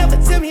 You never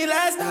tell me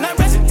lies. Not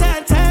rushing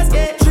time ties,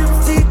 yeah. Triple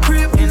T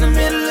crib in the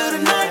middle of the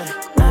night.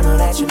 I know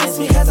that you miss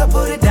me cause I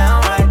put it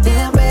down right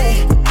there,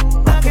 babe.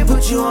 I can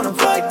put you on a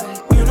flight.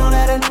 You know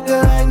that a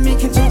nigga like me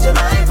can change your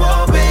life,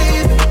 oh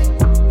baby.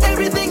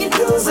 Everything you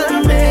do is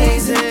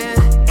amazing.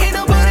 Ain't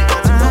nobody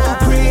got you go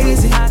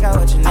crazy. I got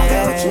what you need. I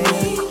got what you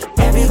need.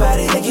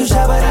 Everybody think you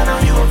shy, but I know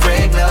you a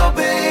freak, little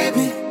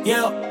baby.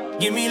 Yo,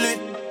 give me lit.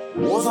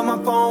 Wolves on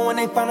my phone when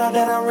they find out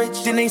that I'm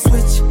rich. Then they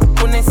switch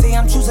when they say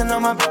I'm choosing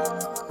on my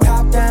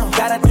top down.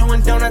 Gotta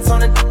doing donuts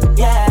on it,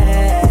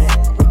 yeah.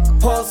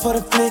 Pause for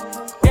the flick.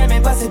 Damn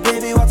it, bust it,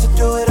 baby, watch her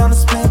do it on the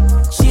split.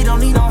 She don't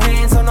need no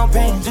hands or no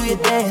pain. Do your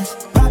dance,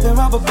 poppin'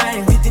 rubber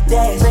band, hit the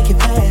dash, make it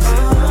pass.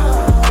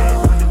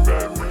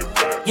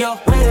 Yo,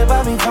 wait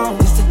about me phone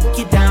just to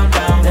get down,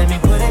 down. Let me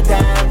put it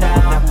down, down.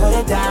 Now put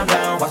it down,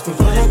 down. Watch me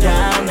put it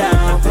down,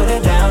 down. Put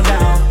it down,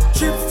 down.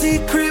 Triple T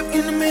crib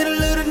in the middle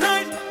of the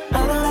night.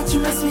 I know that you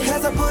miss me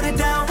as I put it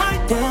down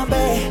right down,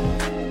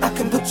 babe. I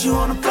can put you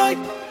on a flight.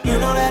 You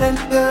know that a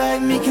nigga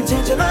like me can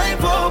change your life,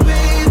 oh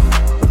babe.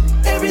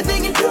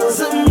 Everything you do is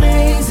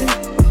amazing.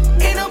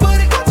 Ain't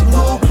nobody got you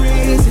go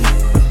crazy.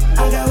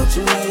 I got what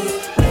you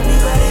need.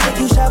 Everybody think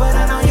you shy, but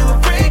I know you a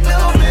freak,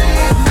 little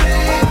baby.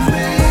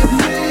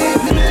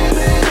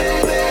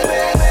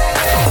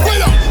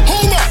 Wait up,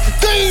 hold up,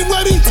 they ain't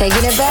ready.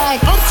 Taking it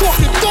back. I'm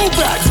talking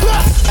throwbacks.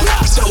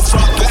 So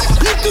far back.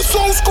 Hit this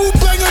old school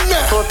banger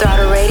now. Full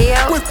Throttle Radio.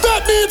 With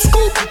Fat Man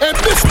Scoop and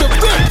Mr.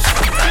 Vince.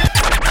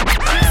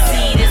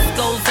 See, this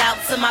goes out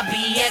to my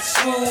BX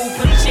crew.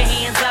 Put your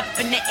hands up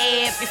in the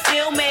air if you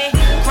feel me.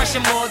 Crush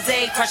them all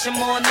day, crush them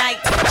all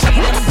night. Treat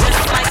them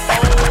just like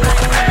old.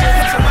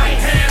 Put your right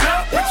hand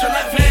up, put your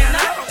left hand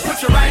up. Put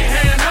your right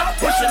hand up,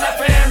 put your left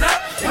hand up.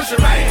 Put your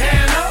right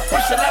hand up,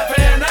 put your left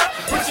hand up.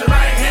 Put your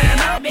right hand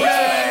up.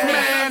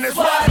 Man, it's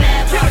whatever.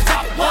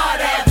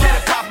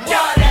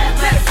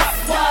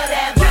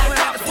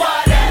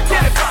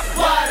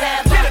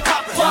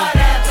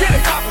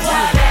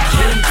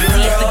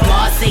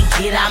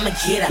 I'ma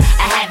get her.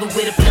 I have it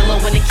with a pillow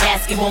and a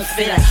casket won't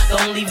fit her. The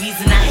only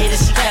reason I hit her,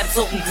 she kept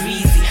talking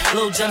greasy.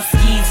 Little jump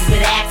skeezy, but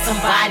ask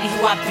somebody who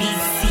I be.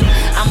 See,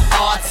 I'm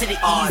R to the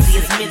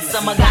easy. It's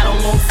midsummer, got on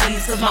long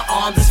sleeves cause my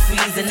arms is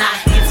freezing. I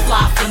hit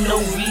fly for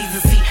no reason.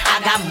 See, I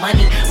got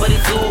money, but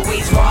it's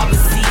always robber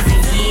season.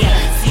 Yeah,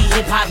 see,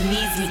 hip hop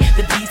needs me.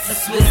 The beats are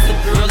Swiss, the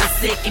girl is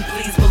sick, and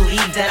please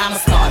believe that I'm a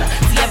starter.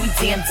 See, every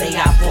damn day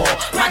I ball.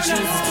 My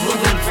jewels is blue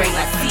and gray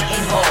like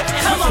Seton Hall.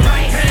 Come on,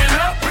 right hand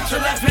up, put your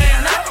left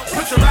hand up.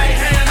 Put your right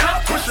hand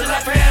up, push your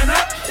left hand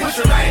up. Put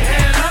your right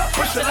hand up,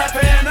 push your left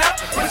hand up.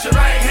 Put your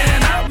right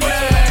hand up,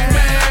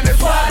 man,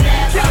 it's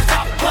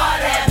whatever,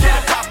 whatever.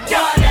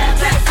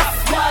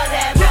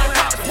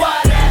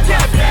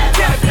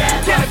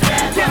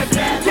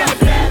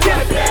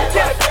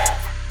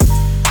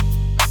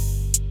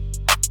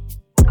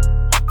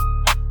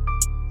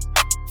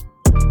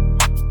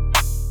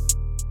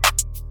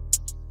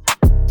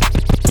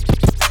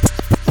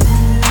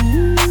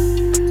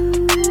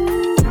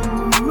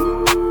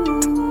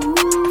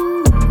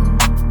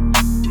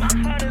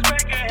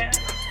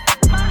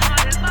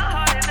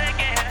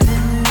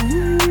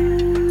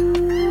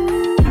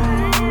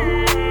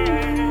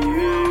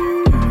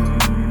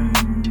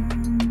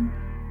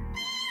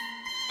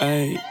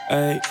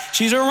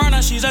 She's a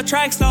runner, she's a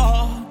track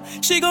star.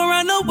 She gon'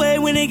 run away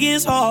when it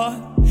gets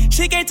hard.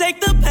 She can't take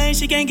the pain,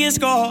 she can't get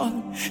scarred.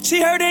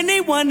 She hurt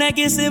anyone that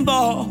gets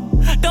involved.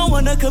 Don't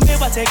wanna commit,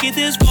 why take it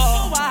this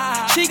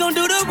far? She gon'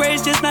 do the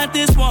race, just not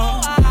this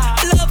one.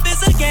 Love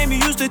is a game you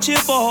used to cheer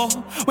for.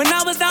 When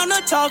I was down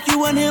to talk, you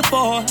weren't here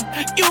for.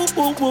 You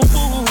woo woo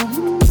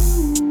woo.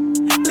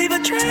 Leave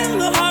a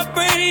trail of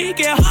heartbreak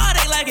and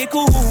heartache like it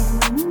cool.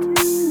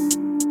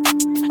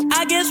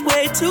 I guess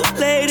way too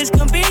late, it's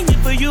convenient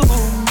for you.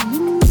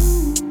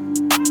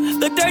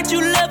 The dirt you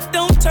left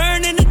don't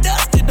turn into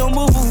dust, it don't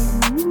move.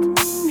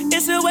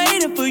 It's still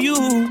waiting for you.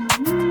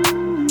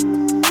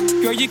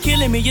 Girl, you can't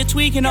killing me, you're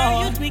tweaking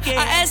all.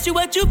 I asked you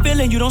what you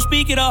feeling, you don't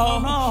speak at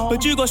all.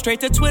 But you go straight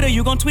to Twitter,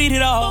 you gon' tweet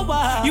it all.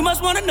 You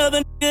must want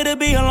another nigga to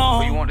be alone.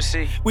 What you want to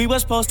see? We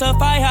was supposed to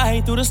fight, I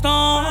hate through the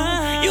storm.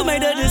 You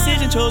made a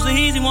decision, chose the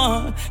easy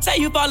one. Say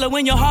you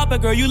following your heart,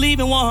 but girl, you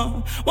leaving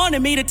one.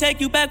 Wanted me to take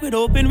you back with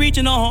open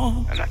reaching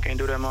on. And I can't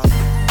do that, mom.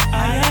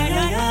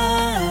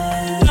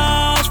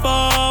 Lost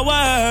for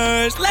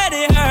words, let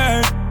it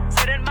hurt.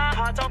 Setting my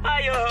heart on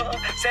fire.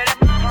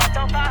 Setting my heart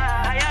on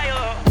fire.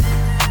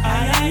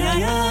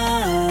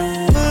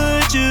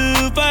 Put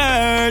you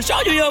first,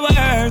 show you your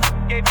worth.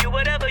 Gave you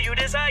whatever you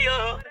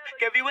desire.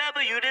 Give you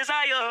whatever you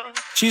desire.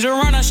 She's a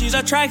runner, she's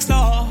a track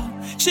star.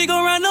 She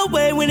gon' run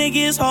away when it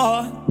gets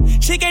hard.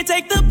 She can't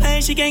take the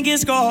pain, she can't get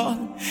scarred.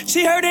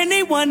 She hurt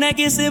anyone that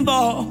gets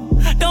involved.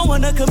 Don't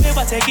wanna commit,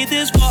 why take it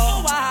this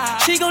far?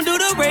 She gon' do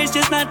the race,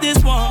 just not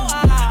this one.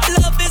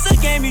 Love is a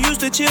game you used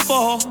to cheer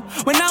for.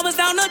 When I was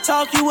down to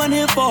talk, you weren't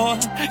here for.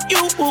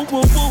 You woo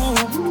woo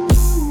woo.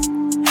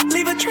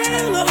 Leave a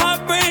trail of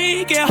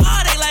heartbreak and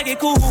heartache like it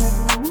cool.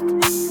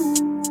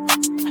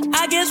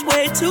 I guess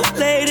way too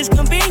late, it's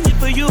convenient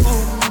for you.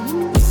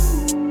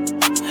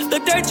 The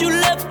dirt you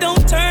left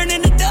don't turn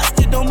into dust,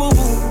 it don't move.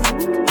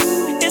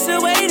 It's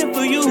still waiting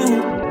for you.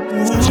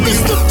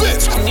 Mr.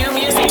 Vince,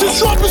 just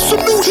dropping some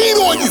new heat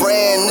on you.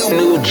 Brand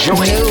new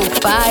joint. New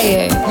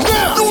fire.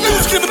 Now, new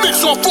music in the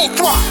mix on Full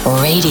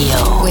Throttle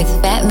Radio with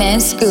Fat Man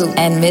Scoop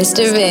and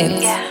Mr.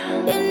 Vince.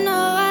 You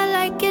know I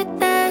like it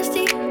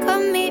nasty.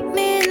 Come meet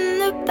me in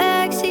the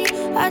backseat.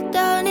 I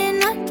don't need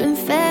nothing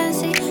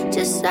fancy.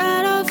 Just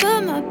slide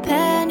over my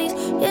panties.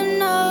 You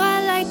know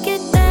I like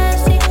it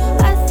nasty.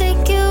 I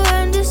think you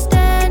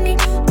understand me.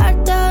 I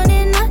don't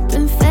need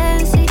nothing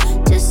fancy.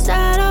 Just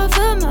slide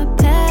over my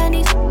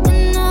panties.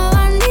 You know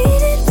I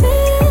need it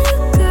real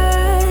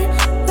good.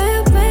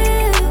 Real,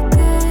 real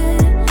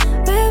good.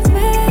 Real,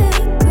 real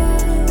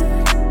good.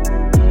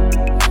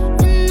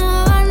 You know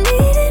I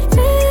need it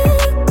real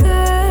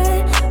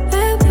good.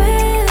 Real,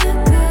 real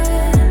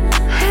good.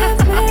 Real,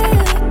 real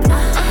good.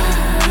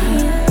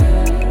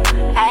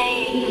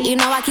 You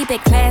know I keep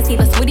it classy,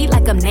 but sweetie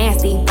like I'm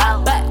nasty.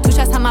 But 2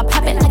 shots on my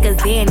poppin' like a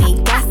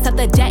Zanny. Gas up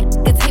the jet,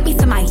 could take me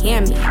to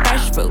Miami.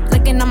 Fresh fruit,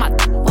 licking on my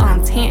while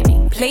I'm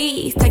tanning.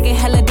 Please, take it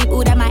hella deep,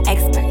 ooh, that my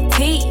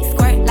expertise.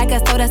 Squirt like a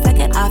soda, suck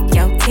it off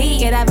your teeth.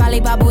 Get that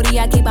volleyball booty,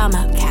 I keep on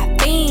my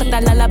caffeine. Put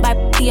that lullaby,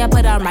 I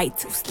put on right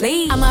to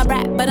sleep. I'm a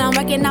rat, but I'm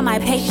working on my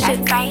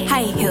patience.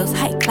 High heels,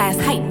 high class,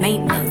 high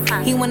maintenance.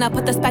 He wanna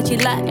put the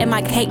spatula in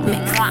my cake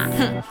mix.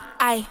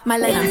 I might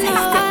let him taste it.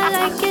 I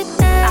like it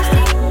nasty.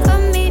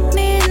 Come meet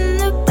me in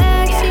the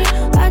backseat.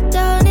 I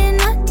don't need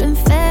nothing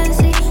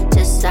fancy.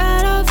 Just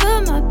slide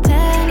over my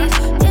panties.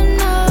 You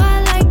know I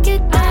like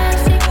it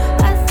nasty.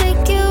 I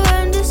think you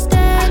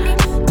understand me.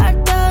 I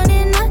don't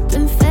need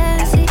nothing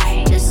fancy.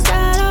 Just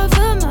slide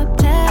over my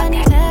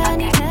panties.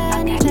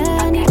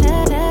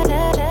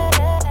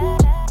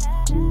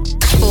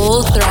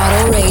 Full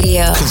Throttle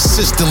Radio.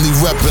 Consistently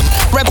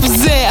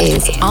represent.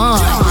 Is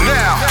on.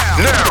 Now,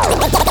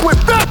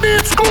 with Fat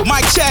Man Scoop,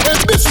 Mike Check, and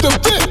Mr.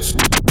 Vince.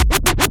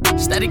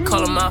 Steady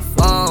calling my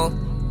phone.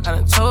 I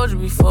done told you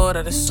before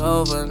that it's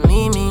over.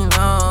 Leave me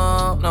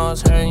alone. No,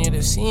 it's hurting you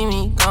to see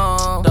me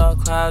gone. Dark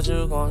clouds,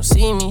 you gon'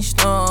 see me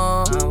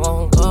storm. I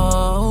won't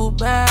go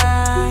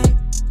back,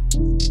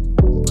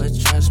 but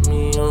trust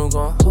me, you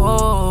gon'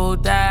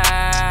 hold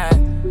that.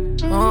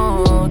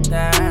 Hold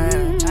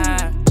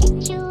that.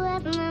 Get you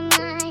up my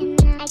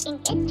mind. I can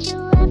get you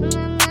up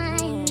my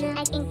mind. I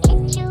can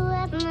get you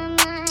up my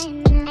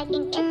mind. I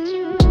can get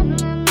you up my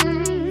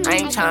mind. I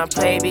ain't tryna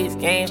play these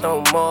games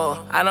no more.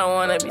 I don't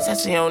wanna be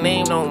touching your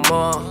name no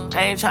more.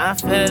 I ain't tryna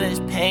feel this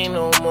pain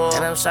no more.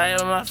 And I'm sorry,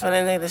 but my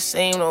feelings ain't the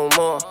same no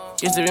more.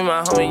 Used to be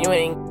my homie, you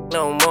ain't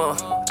no more.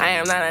 I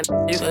am not a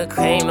you could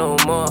claim no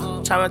more.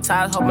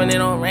 Traumatized, hoping it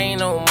don't rain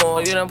no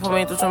more. You done put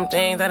me through some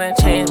things that done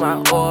changed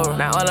my aura.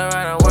 Now all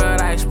around the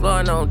world, I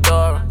explore no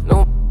Dora.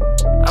 No,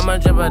 I'm a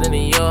dripper than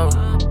the Euro.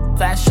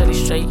 Fast, shorty,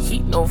 straight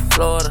heat, no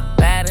Florida.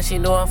 Bad and she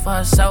doing for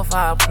herself,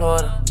 I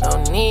applaud her. No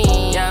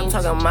need, yeah, I'm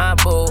talking my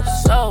boo.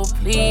 So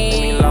please,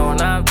 leave me alone,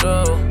 I'm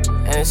through.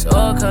 And it's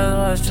all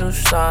cause what you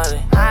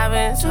started. I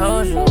been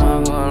told you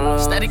I'm gonna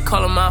lose. Steady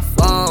calling my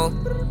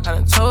phone. I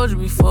done told you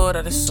before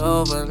that it's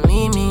over.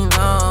 Leave me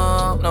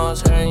alone. No,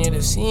 it's hurting you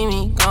to see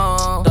me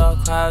gone.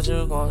 Dark clouds,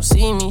 you gon'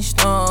 see me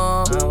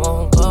storm. I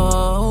won't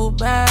go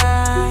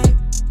back,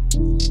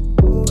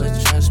 but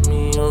trust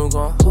me, you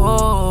gon'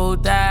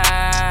 hold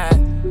that.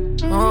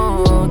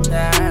 Hold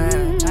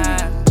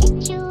that.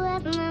 Get you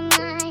up my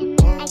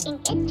mind. I can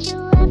get you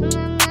up my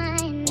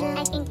mind. I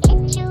can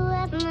get you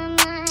up my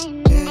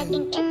mind. I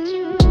can get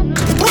you up my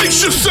mind.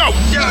 Brace yourself.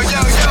 Yo.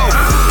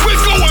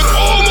 We're going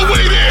all the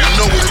way there. You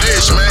know what it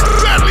is, man.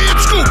 Fat Man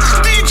Scoop,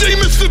 DJ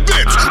Mr.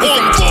 Vince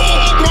on Full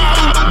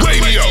Throttle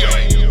Radio.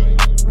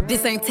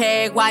 This ain't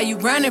tag, why you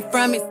running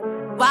from it?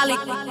 Wally.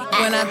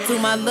 When I do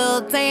my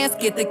little dance,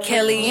 get the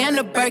Kelly and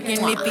the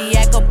Birkin. If he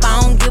act up, I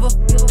don't give a f.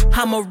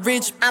 I'm a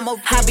rich, I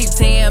be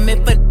damn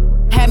if a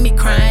had me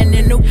crying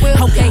in the wheel.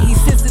 Okay, he's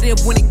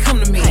sensitive when it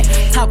come to me.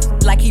 Talk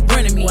like he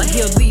running me.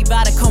 He'll leave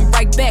out and come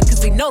right back,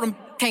 cause they know them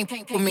can't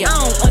with me. I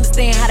don't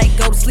understand how they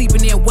go to sleep and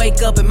then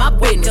wake up in my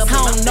business.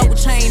 I don't know what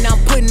chain I'm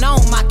putting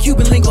on, my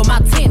Cuban link or my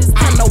tennis.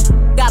 I know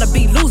gotta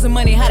be losing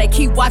money, how they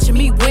keep watching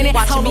me win it.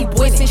 Homie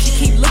boy, since she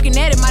keep looking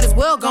at it, might as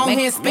well go ahead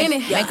and spin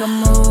it. Make a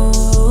move,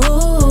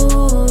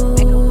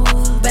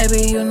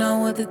 baby, you know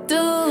what to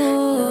do.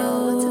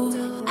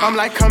 I'm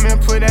like, come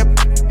and put that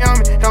on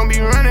me. Don't be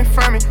running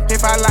from me.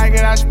 If I like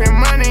it, I spend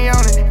money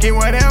on it. Get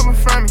whatever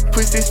from me.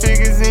 Put 6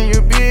 figures in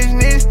your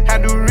business. I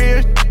do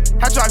real.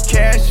 I drop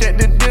cash at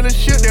the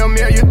dealership. They'll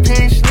mail your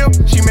pink slip.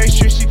 She make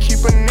sure she keep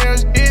her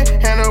nails did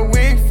and her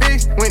wig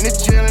fixed. Went to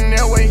jail and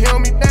that way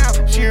held me down.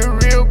 She a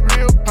real.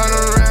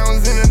 100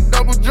 rounds in a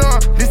double drum.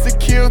 This a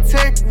kill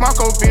tech.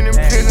 Marco been in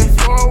prison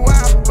for a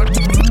while. But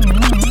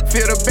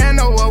fill the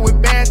bando up with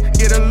bass.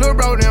 Get a little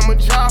bro them a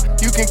job.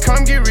 You can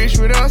come get rich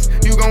with us.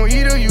 You gon'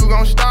 eat or you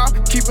gon' starve.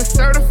 Keep it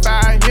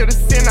certified. Here to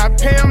sin, I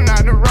pay them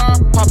not to rob.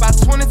 Pop out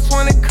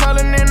 2020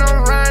 color and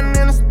I'm riding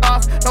in the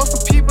stars. Know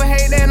some people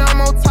hate that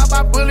I'm on top.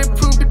 I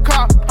bulletproof the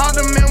car. All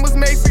the members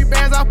make free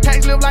bands. Our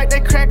packs live like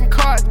they cracking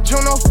cards.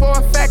 Juno for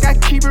a fact, I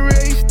keep it real.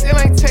 He still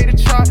ain't take the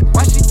charge.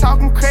 Why she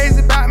talking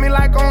crazy about me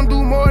like gon'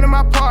 do more than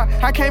my part?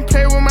 I can't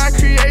play with my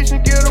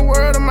creation. Give the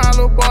world to my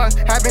little boss.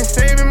 I've been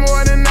saving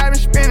more than I've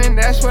been spending.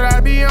 That's what I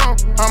be on.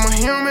 I'm a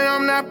human,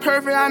 I'm not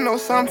perfect. I know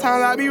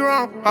sometimes I be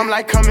wrong. I'm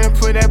like, come and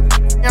put that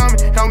on me.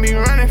 Don't be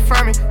running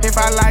from me. If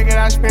I like it,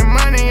 I spend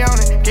money on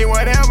it. Get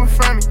whatever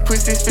from me. Put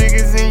 6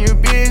 figures in your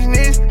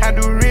business. I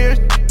do real.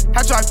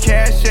 I drop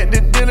cash at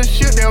the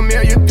dealership. They'll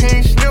mail your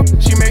pink slip.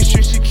 She make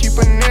sure she keep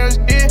her nails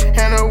did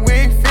and her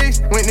wig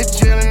fixed. Went to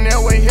jail and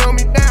that way held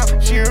me down.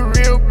 She a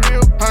real.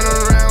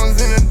 100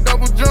 rounds in a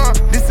double drum.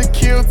 This a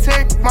kill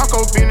tech.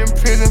 Marco been in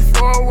prison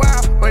for a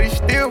while, but he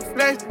still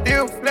flex.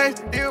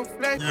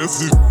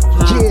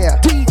 Yeah,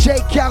 DJ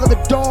Khaled, the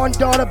Dawn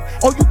daughter.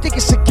 Oh, you think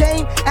it's a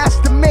game?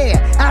 Ask the mayor,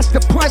 ask the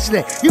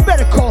president. You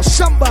better call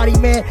somebody,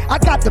 man. I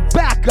got the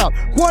backup.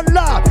 One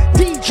love,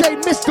 DJ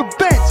Mr.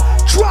 Benz.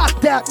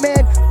 Drop that,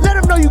 man. Let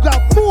him know you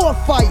got more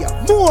fire.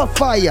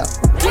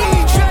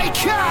 DJ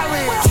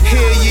Khaled.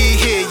 Hear ye.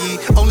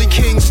 Only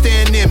kings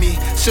stand near me.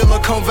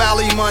 Silicon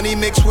Valley money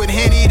mixed with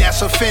Henny,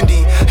 that's a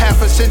Fendi.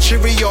 Half a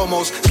century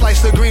almost.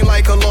 Slice the green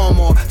like a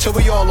lawnmower. Till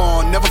we all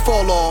on, never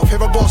fall off.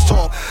 Hear a boss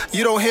talk.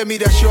 You don't hear me,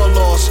 that's your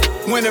loss.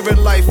 Winner in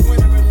life.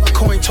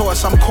 Coin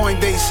toss, I'm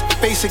Coinbase.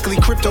 Basically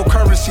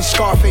cryptocurrency,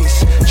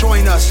 Scarface.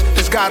 Join us,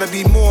 there's gotta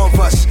be more of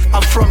us.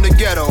 I'm from the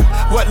ghetto.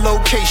 What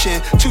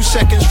location? 2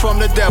 seconds from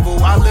the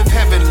devil. I live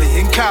heavenly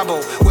in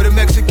Cabo with a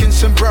Mexican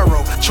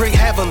sombrero. Drink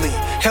heavily,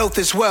 health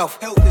is wealth.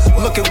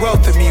 Look at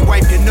wealth in me,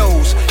 wipe your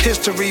nose.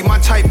 History, my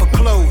type of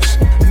clothes.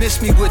 Miss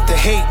me with the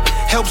hate.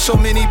 Help so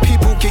many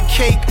people get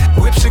cake.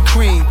 Whips and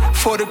cream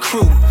for the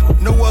crew.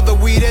 No other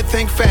weed that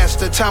think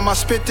faster. Time I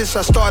spit this,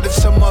 I started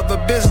some other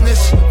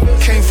business.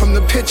 Came from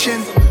the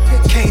pitching.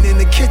 Kane in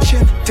the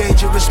kitchen,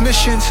 dangerous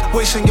missions.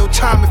 Wasting your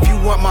time if you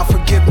want my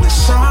forgiveness.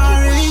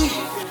 Sorry,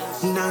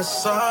 not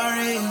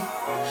sorry.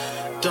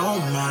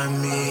 Don't mind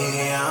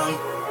me. I'm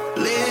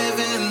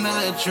living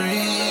a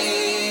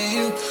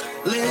dream.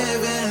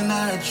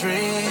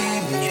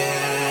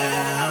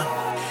 Yeah.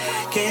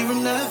 Came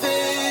from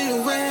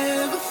nothing.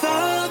 Whoever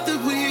thought that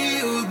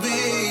we would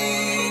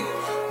be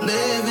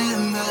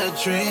living a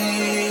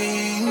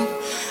dream.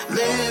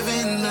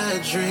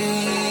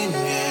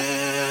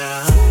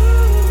 Yeah.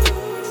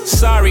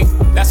 Sorry,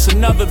 that's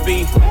another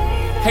B.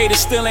 Haters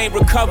still ain't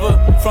recovered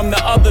from the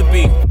other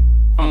B.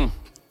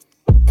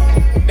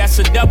 That's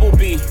a double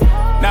B.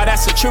 Now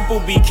that's a triple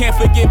B. Can't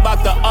forget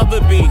about the other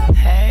B.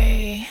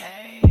 Hey.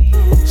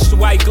 It's the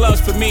white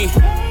gloves for me.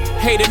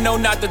 Hater know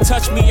not to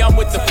touch me. I'm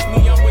with the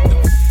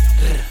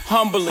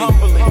humbly.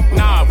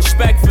 Nah,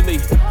 respectfully.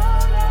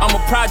 I'm a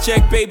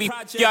project, baby.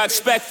 Y'all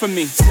expect from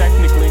me.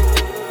 Technically.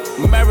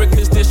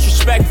 America's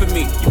disrespect for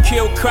me. You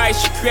killed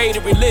Christ, you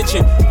created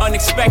religion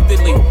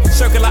unexpectedly.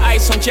 Circular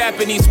ice on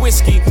Japanese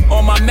whiskey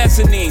on my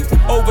mezzanine.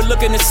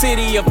 Overlooking the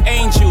city of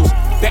angels.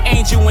 The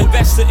angel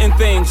invested in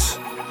things.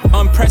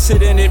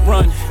 Unprecedented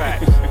run.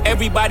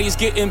 Everybody's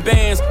getting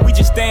bands. We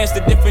just dance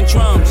to different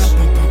drums.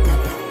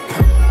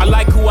 I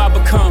like who I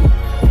become.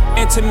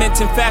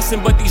 Intermittent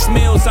fasting, but these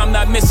meals I'm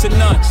not missing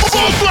none.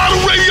 Full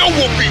Throttle Radio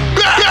will be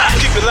back.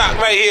 Keep it locked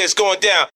right here. It's going down.